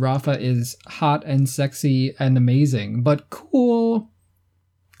know that Rafa is hot and sexy and amazing, but cool,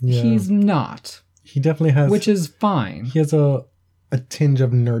 he's not. He definitely has... Which is fine. He has a tinge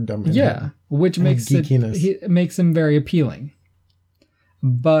of nerddom in him. Which makes makes him very appealing.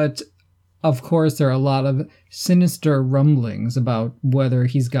 But of course, there are a lot of sinister rumblings about whether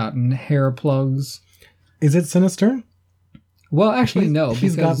he's gotten hair plugs. Is it sinister? Well, actually, no.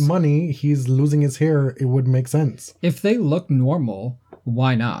 He's got money. He's losing his hair. It would make sense. If they look normal,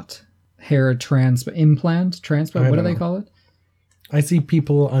 why not? Hair transplant? What do they call it? I see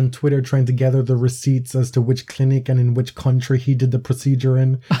people on Twitter trying to gather the receipts as to which clinic and in which country he did the procedure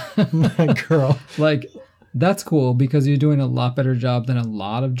in. My girl. Like, that's cool because you're doing a lot better job than a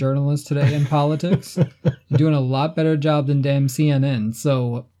lot of journalists today in politics. You're doing a lot better job than damn CNN.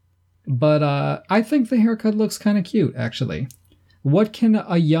 So, but I think the haircut looks kind of cute, actually. What can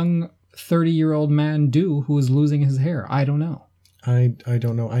a young 30-year-old man do who is losing his hair? I don't know. I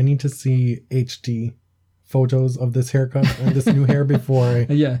don't know. I need to see HD photos of this haircut and this new hair before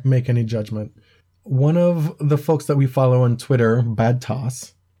I make any judgment. One of the folks that we follow on Twitter, Bad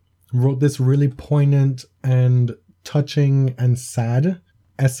Toss, wrote this really poignant and touching and sad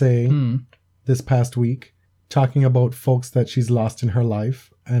essay this past week talking about folks that she's lost in her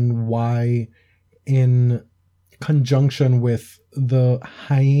life and why, in conjunction with the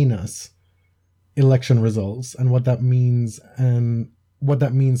heinous election results and what that means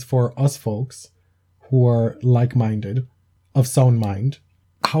for us folks who are like-minded, of sound mind,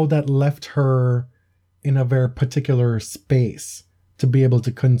 how that left her in a very particular space to be able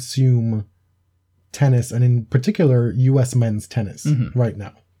to consume tennis, and in particular U.S. men's tennis right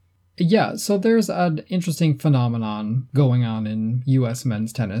now. Yeah, so there's an interesting phenomenon going on in U.S.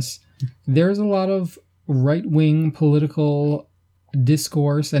 men's tennis. There's a lot of right-wing political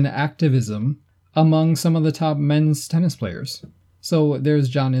discourse and activism among some of the top men's tennis players. So there's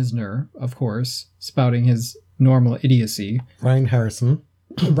John Isner, of course, spouting his normal idiocy. Ryan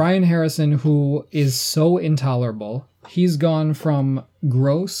Harrison, who is so intolerable. He's gone from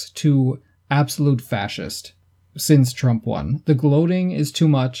gross to absolute fascist since Trump won. The gloating is too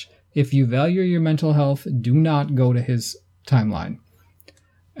much. If you value your mental health, do not go to his timeline.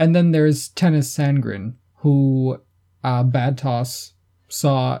 And then there's Tennis Sandgren, who Bad Toss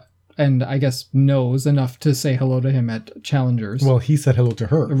saw and I guess knows enough to say hello to him at Challengers. Well, he said hello to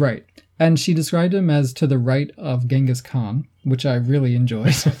her. Right. And she described him as to the right of Genghis Khan, which I really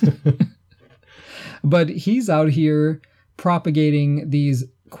enjoyed. But he's out here propagating these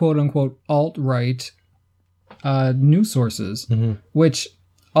quote-unquote alt-right news sources, which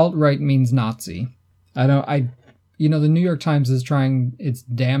alt-right means Nazi. The New York Times is trying its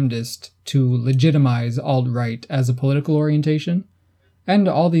damnedest to legitimize alt-right as a political orientation. And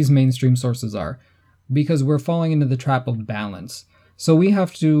all these mainstream sources are, because we're falling into the trap of balance. So we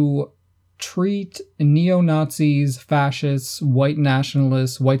have to treat neo-Nazis, fascists, white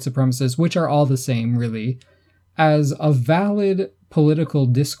nationalists, white supremacists, which are all the same, really, as a valid political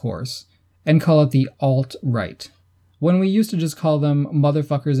discourse and call it the alt-right, when we used to just call them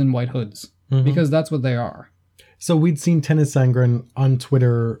motherfuckers in white hoods, because that's what they are. So we'd seen Tennis Sangren on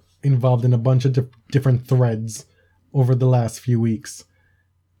Twitter involved in a bunch of different threads over the last few weeks.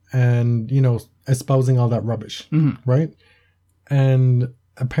 And, espousing all that rubbish, right? And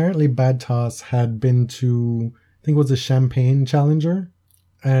apparently Bad Toss had been to, I think it was a Champagne Challenger,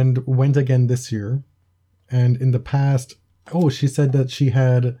 and went again this year. And in the past, she said that she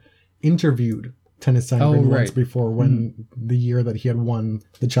had interviewed Tennis Sangren once before, when the year that he had won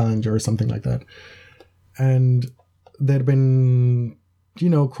the Challenger or something like that. And they'd been,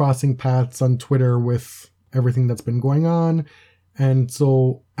 crossing paths on Twitter with everything that's been going on. And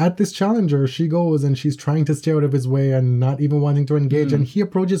so at this Challenger, she goes and she's trying to stay out of his way and not even wanting to engage. And he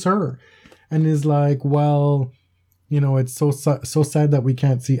approaches her and is like, well, it's so sad that we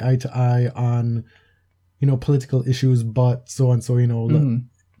can't see eye to eye on, political issues, but so and so,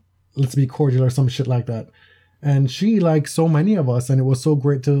 let's be cordial or some shit like that. And she, like so many of us, and it was so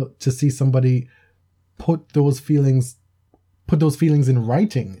great to see somebody put those feelings in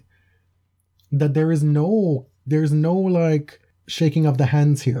writing, that there's no like shaking of the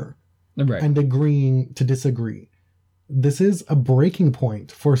hands here, right, and agreeing to disagree. This is a breaking point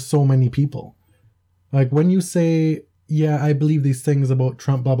for so many people. Like when you say, yeah, I believe these things about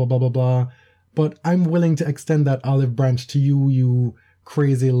Trump, blah, blah, blah, blah, blah, but I'm willing to extend that olive branch to you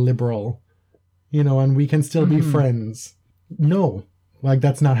crazy liberal, and we can still be friends. No, like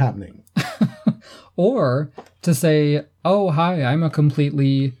that's not happening. Or to say, oh, hi, I'm a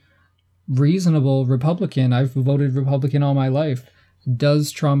completely reasonable Republican. I've voted Republican all my life.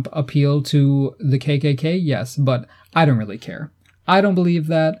 Does Trump appeal to the KKK? Yes, but I don't really care. I don't believe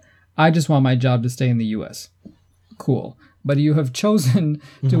that. I just want my job to stay in the U.S. Cool. But you have chosen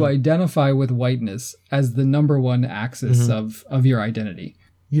to identify with whiteness as the number one axis of your identity.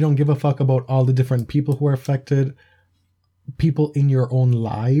 You don't give a fuck about all the different people who are affected, people in your own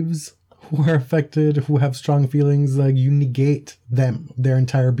lives who are affected, who have strong feelings, like you negate them, their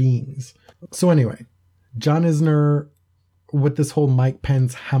entire beings. So anyway, John Isner, with this whole Mike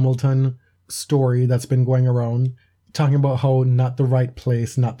Pence Hamilton story that's been going around, talking about how not the right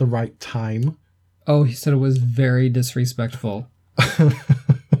place, not the right time. Oh, he said it was very disrespectful.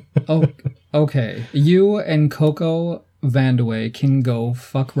 Oh, okay. You and Coco Vandeweghe can go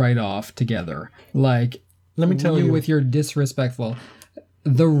fuck right off together. Like, let me tell you, with your disrespectful.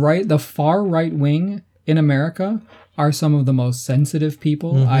 The far right wing in America are some of the most sensitive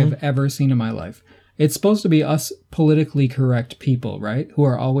people I've ever seen in my life. It's supposed to be us politically correct people, right? Who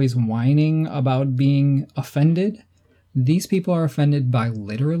are always whining about being offended. These people are offended by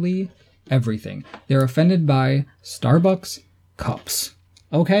literally everything. They're offended by Starbucks cups.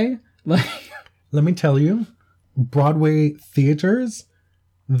 Okay? Like, let me tell you, Broadway theaters,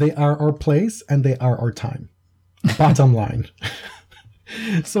 they are our place and they are our time. Bottom line.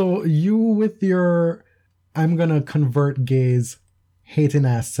 So you with your I'm gonna convert gays hating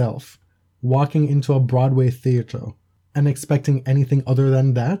ass self walking into a Broadway theater and expecting anything other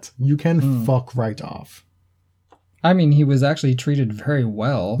than that, you can fuck right off. I mean, he was actually treated very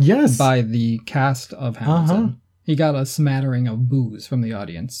well by the cast of Hamilton. He got a smattering of boos from the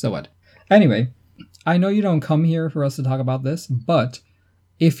audience. So what? Anyway, I know you don't come here for us to talk about this, but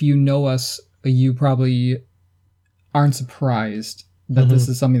if you know us, you probably aren't surprised that this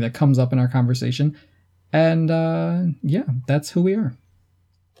is something that comes up in our conversation. And yeah, that's who we are.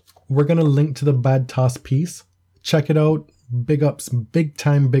 We're going to link to the Bad Toss piece. Check it out. Big ups, big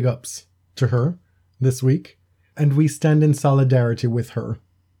time big ups to her this week. And we stand in solidarity with her.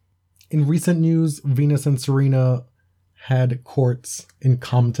 In recent news, Venus and Serena had courts in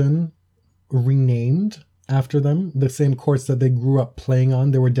Compton renamed after them. The same courts that they grew up playing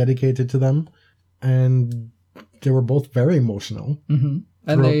on. They were dedicated to them. And they were both very emotional. Mm-hmm.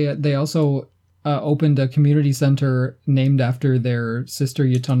 And they also opened a community center named after their sister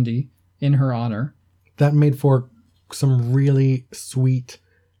Yetundi in her honor. That made for some really sweet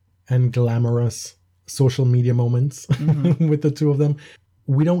and glamorous social media moments with the two of them.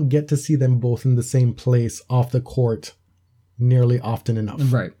 We don't get to see them both in the same place off the court nearly often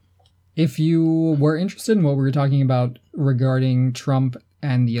enough. Right. If you were interested in what we were talking about regarding Trump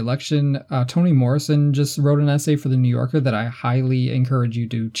and the election, Toni Morrison just wrote an essay for The New Yorker that I highly encourage you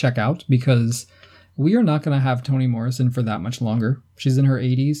to check out, because we are not going to have Toni Morrison for that much longer. She's in her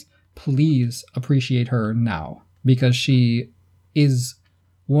 80s. Please appreciate her now, because she is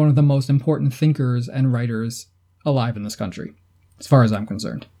one of the most important thinkers and writers alive in this country, as far as I'm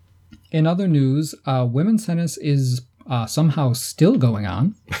concerned. In other news, women's tennis is somehow still going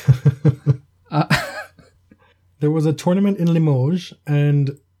on. There was a tournament in Limoges,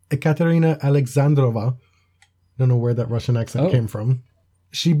 and Ekaterina Alexandrova, don't know where that Russian accent came from,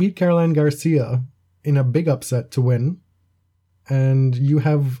 she beat Caroline Garcia in a big upset to win. And you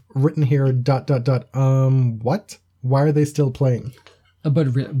have written here ... what? Why are they still playing? But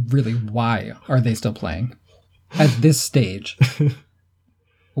really, why are they still playing at this stage?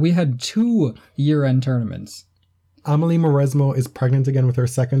 We had 2 year-end tournaments. Amelie Mauresmo is pregnant again with her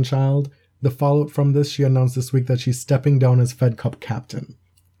second child. The fallout from this, she announced this week that she's stepping down as Fed Cup captain.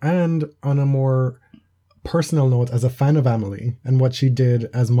 And on a more personal note, as a fan of Amelie and what she did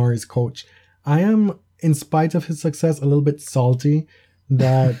as Murray's coach, I am, in spite of his success, a little bit salty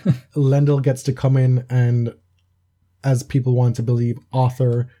that Lendl gets to come in and, as people want to believe,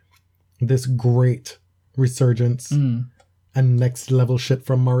 author this great resurgence and next level shit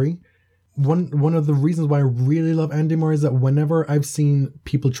from Murray. One of the reasons why I really love Andy Murray is that whenever I've seen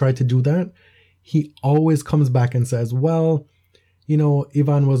people try to do that, he always comes back and says, well, you know,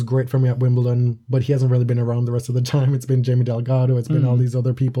 Ivan was great for me at Wimbledon, but he hasn't really been around the rest of the time. It's been Jamie Delgado, it's been all these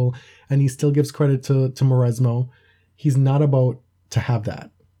other people. And he still gives credit to Mauresmo. He's not about to have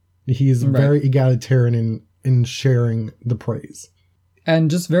that. He's very egalitarian in sharing the praise.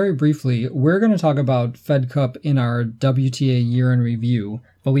 And just very briefly, we're going to talk about Fed Cup in our WTA year in review,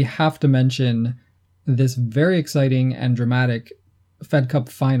 but we have to mention this very exciting and dramatic Fed Cup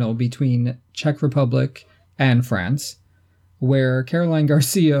final between Czech Republic and France, where Caroline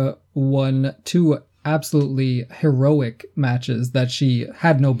Garcia won 2 absolutely heroic matches that she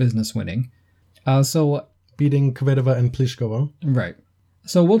had no business winning. Beating Kvitova and Pliskova. Right.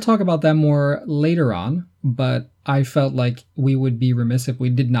 So we'll talk about that more later on, but I felt like we would be remiss if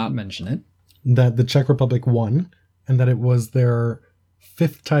we did not mention it. That the Czech Republic won, and that it was their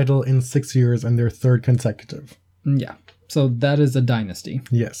 5th title in 6 years and their 3rd consecutive. Yeah. So that is a dynasty.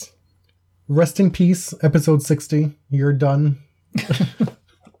 Yes. Rest in peace, episode 60. You're done.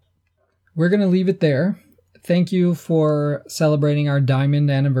 We're going to leave it there. Thank you for celebrating our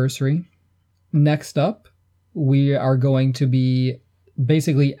diamond anniversary. next up, we are going to be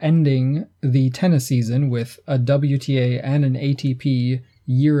basically ending the tennis season with a WTA and an ATP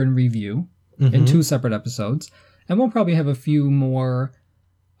year in review in 2 separate episodes. And we'll probably have a few more.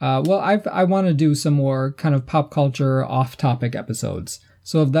 I want to do some more kind of pop culture off-topic episodes.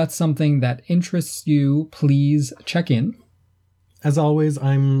 So if that's something that interests you, please check in. As always,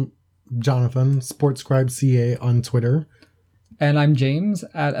 I'm Jonathan, SportsScribeCA on Twitter. And I'm James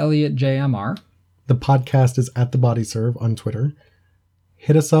at ElliotJMR. The podcast is at The Body Serve on Twitter.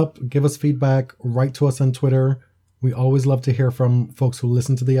 Hit us up, give us feedback, write to us on Twitter. We always love to hear from folks who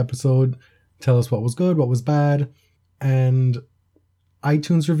listen to the episode. Tell us what was good, what was bad. And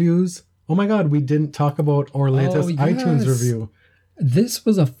iTunes reviews. Oh my God, we didn't talk about our latest iTunes review. This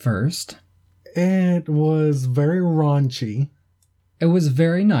was a first. It was very raunchy. It was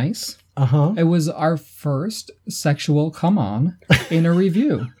very nice. Uh-huh. It was our first sexual come on in a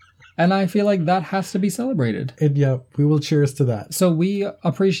review. And I feel like that has to be celebrated. Yeah, we will cheers to that. So we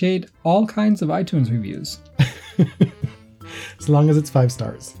appreciate all kinds of iTunes reviews. As long as it's 5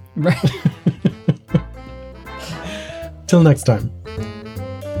 stars. Right. Till next time.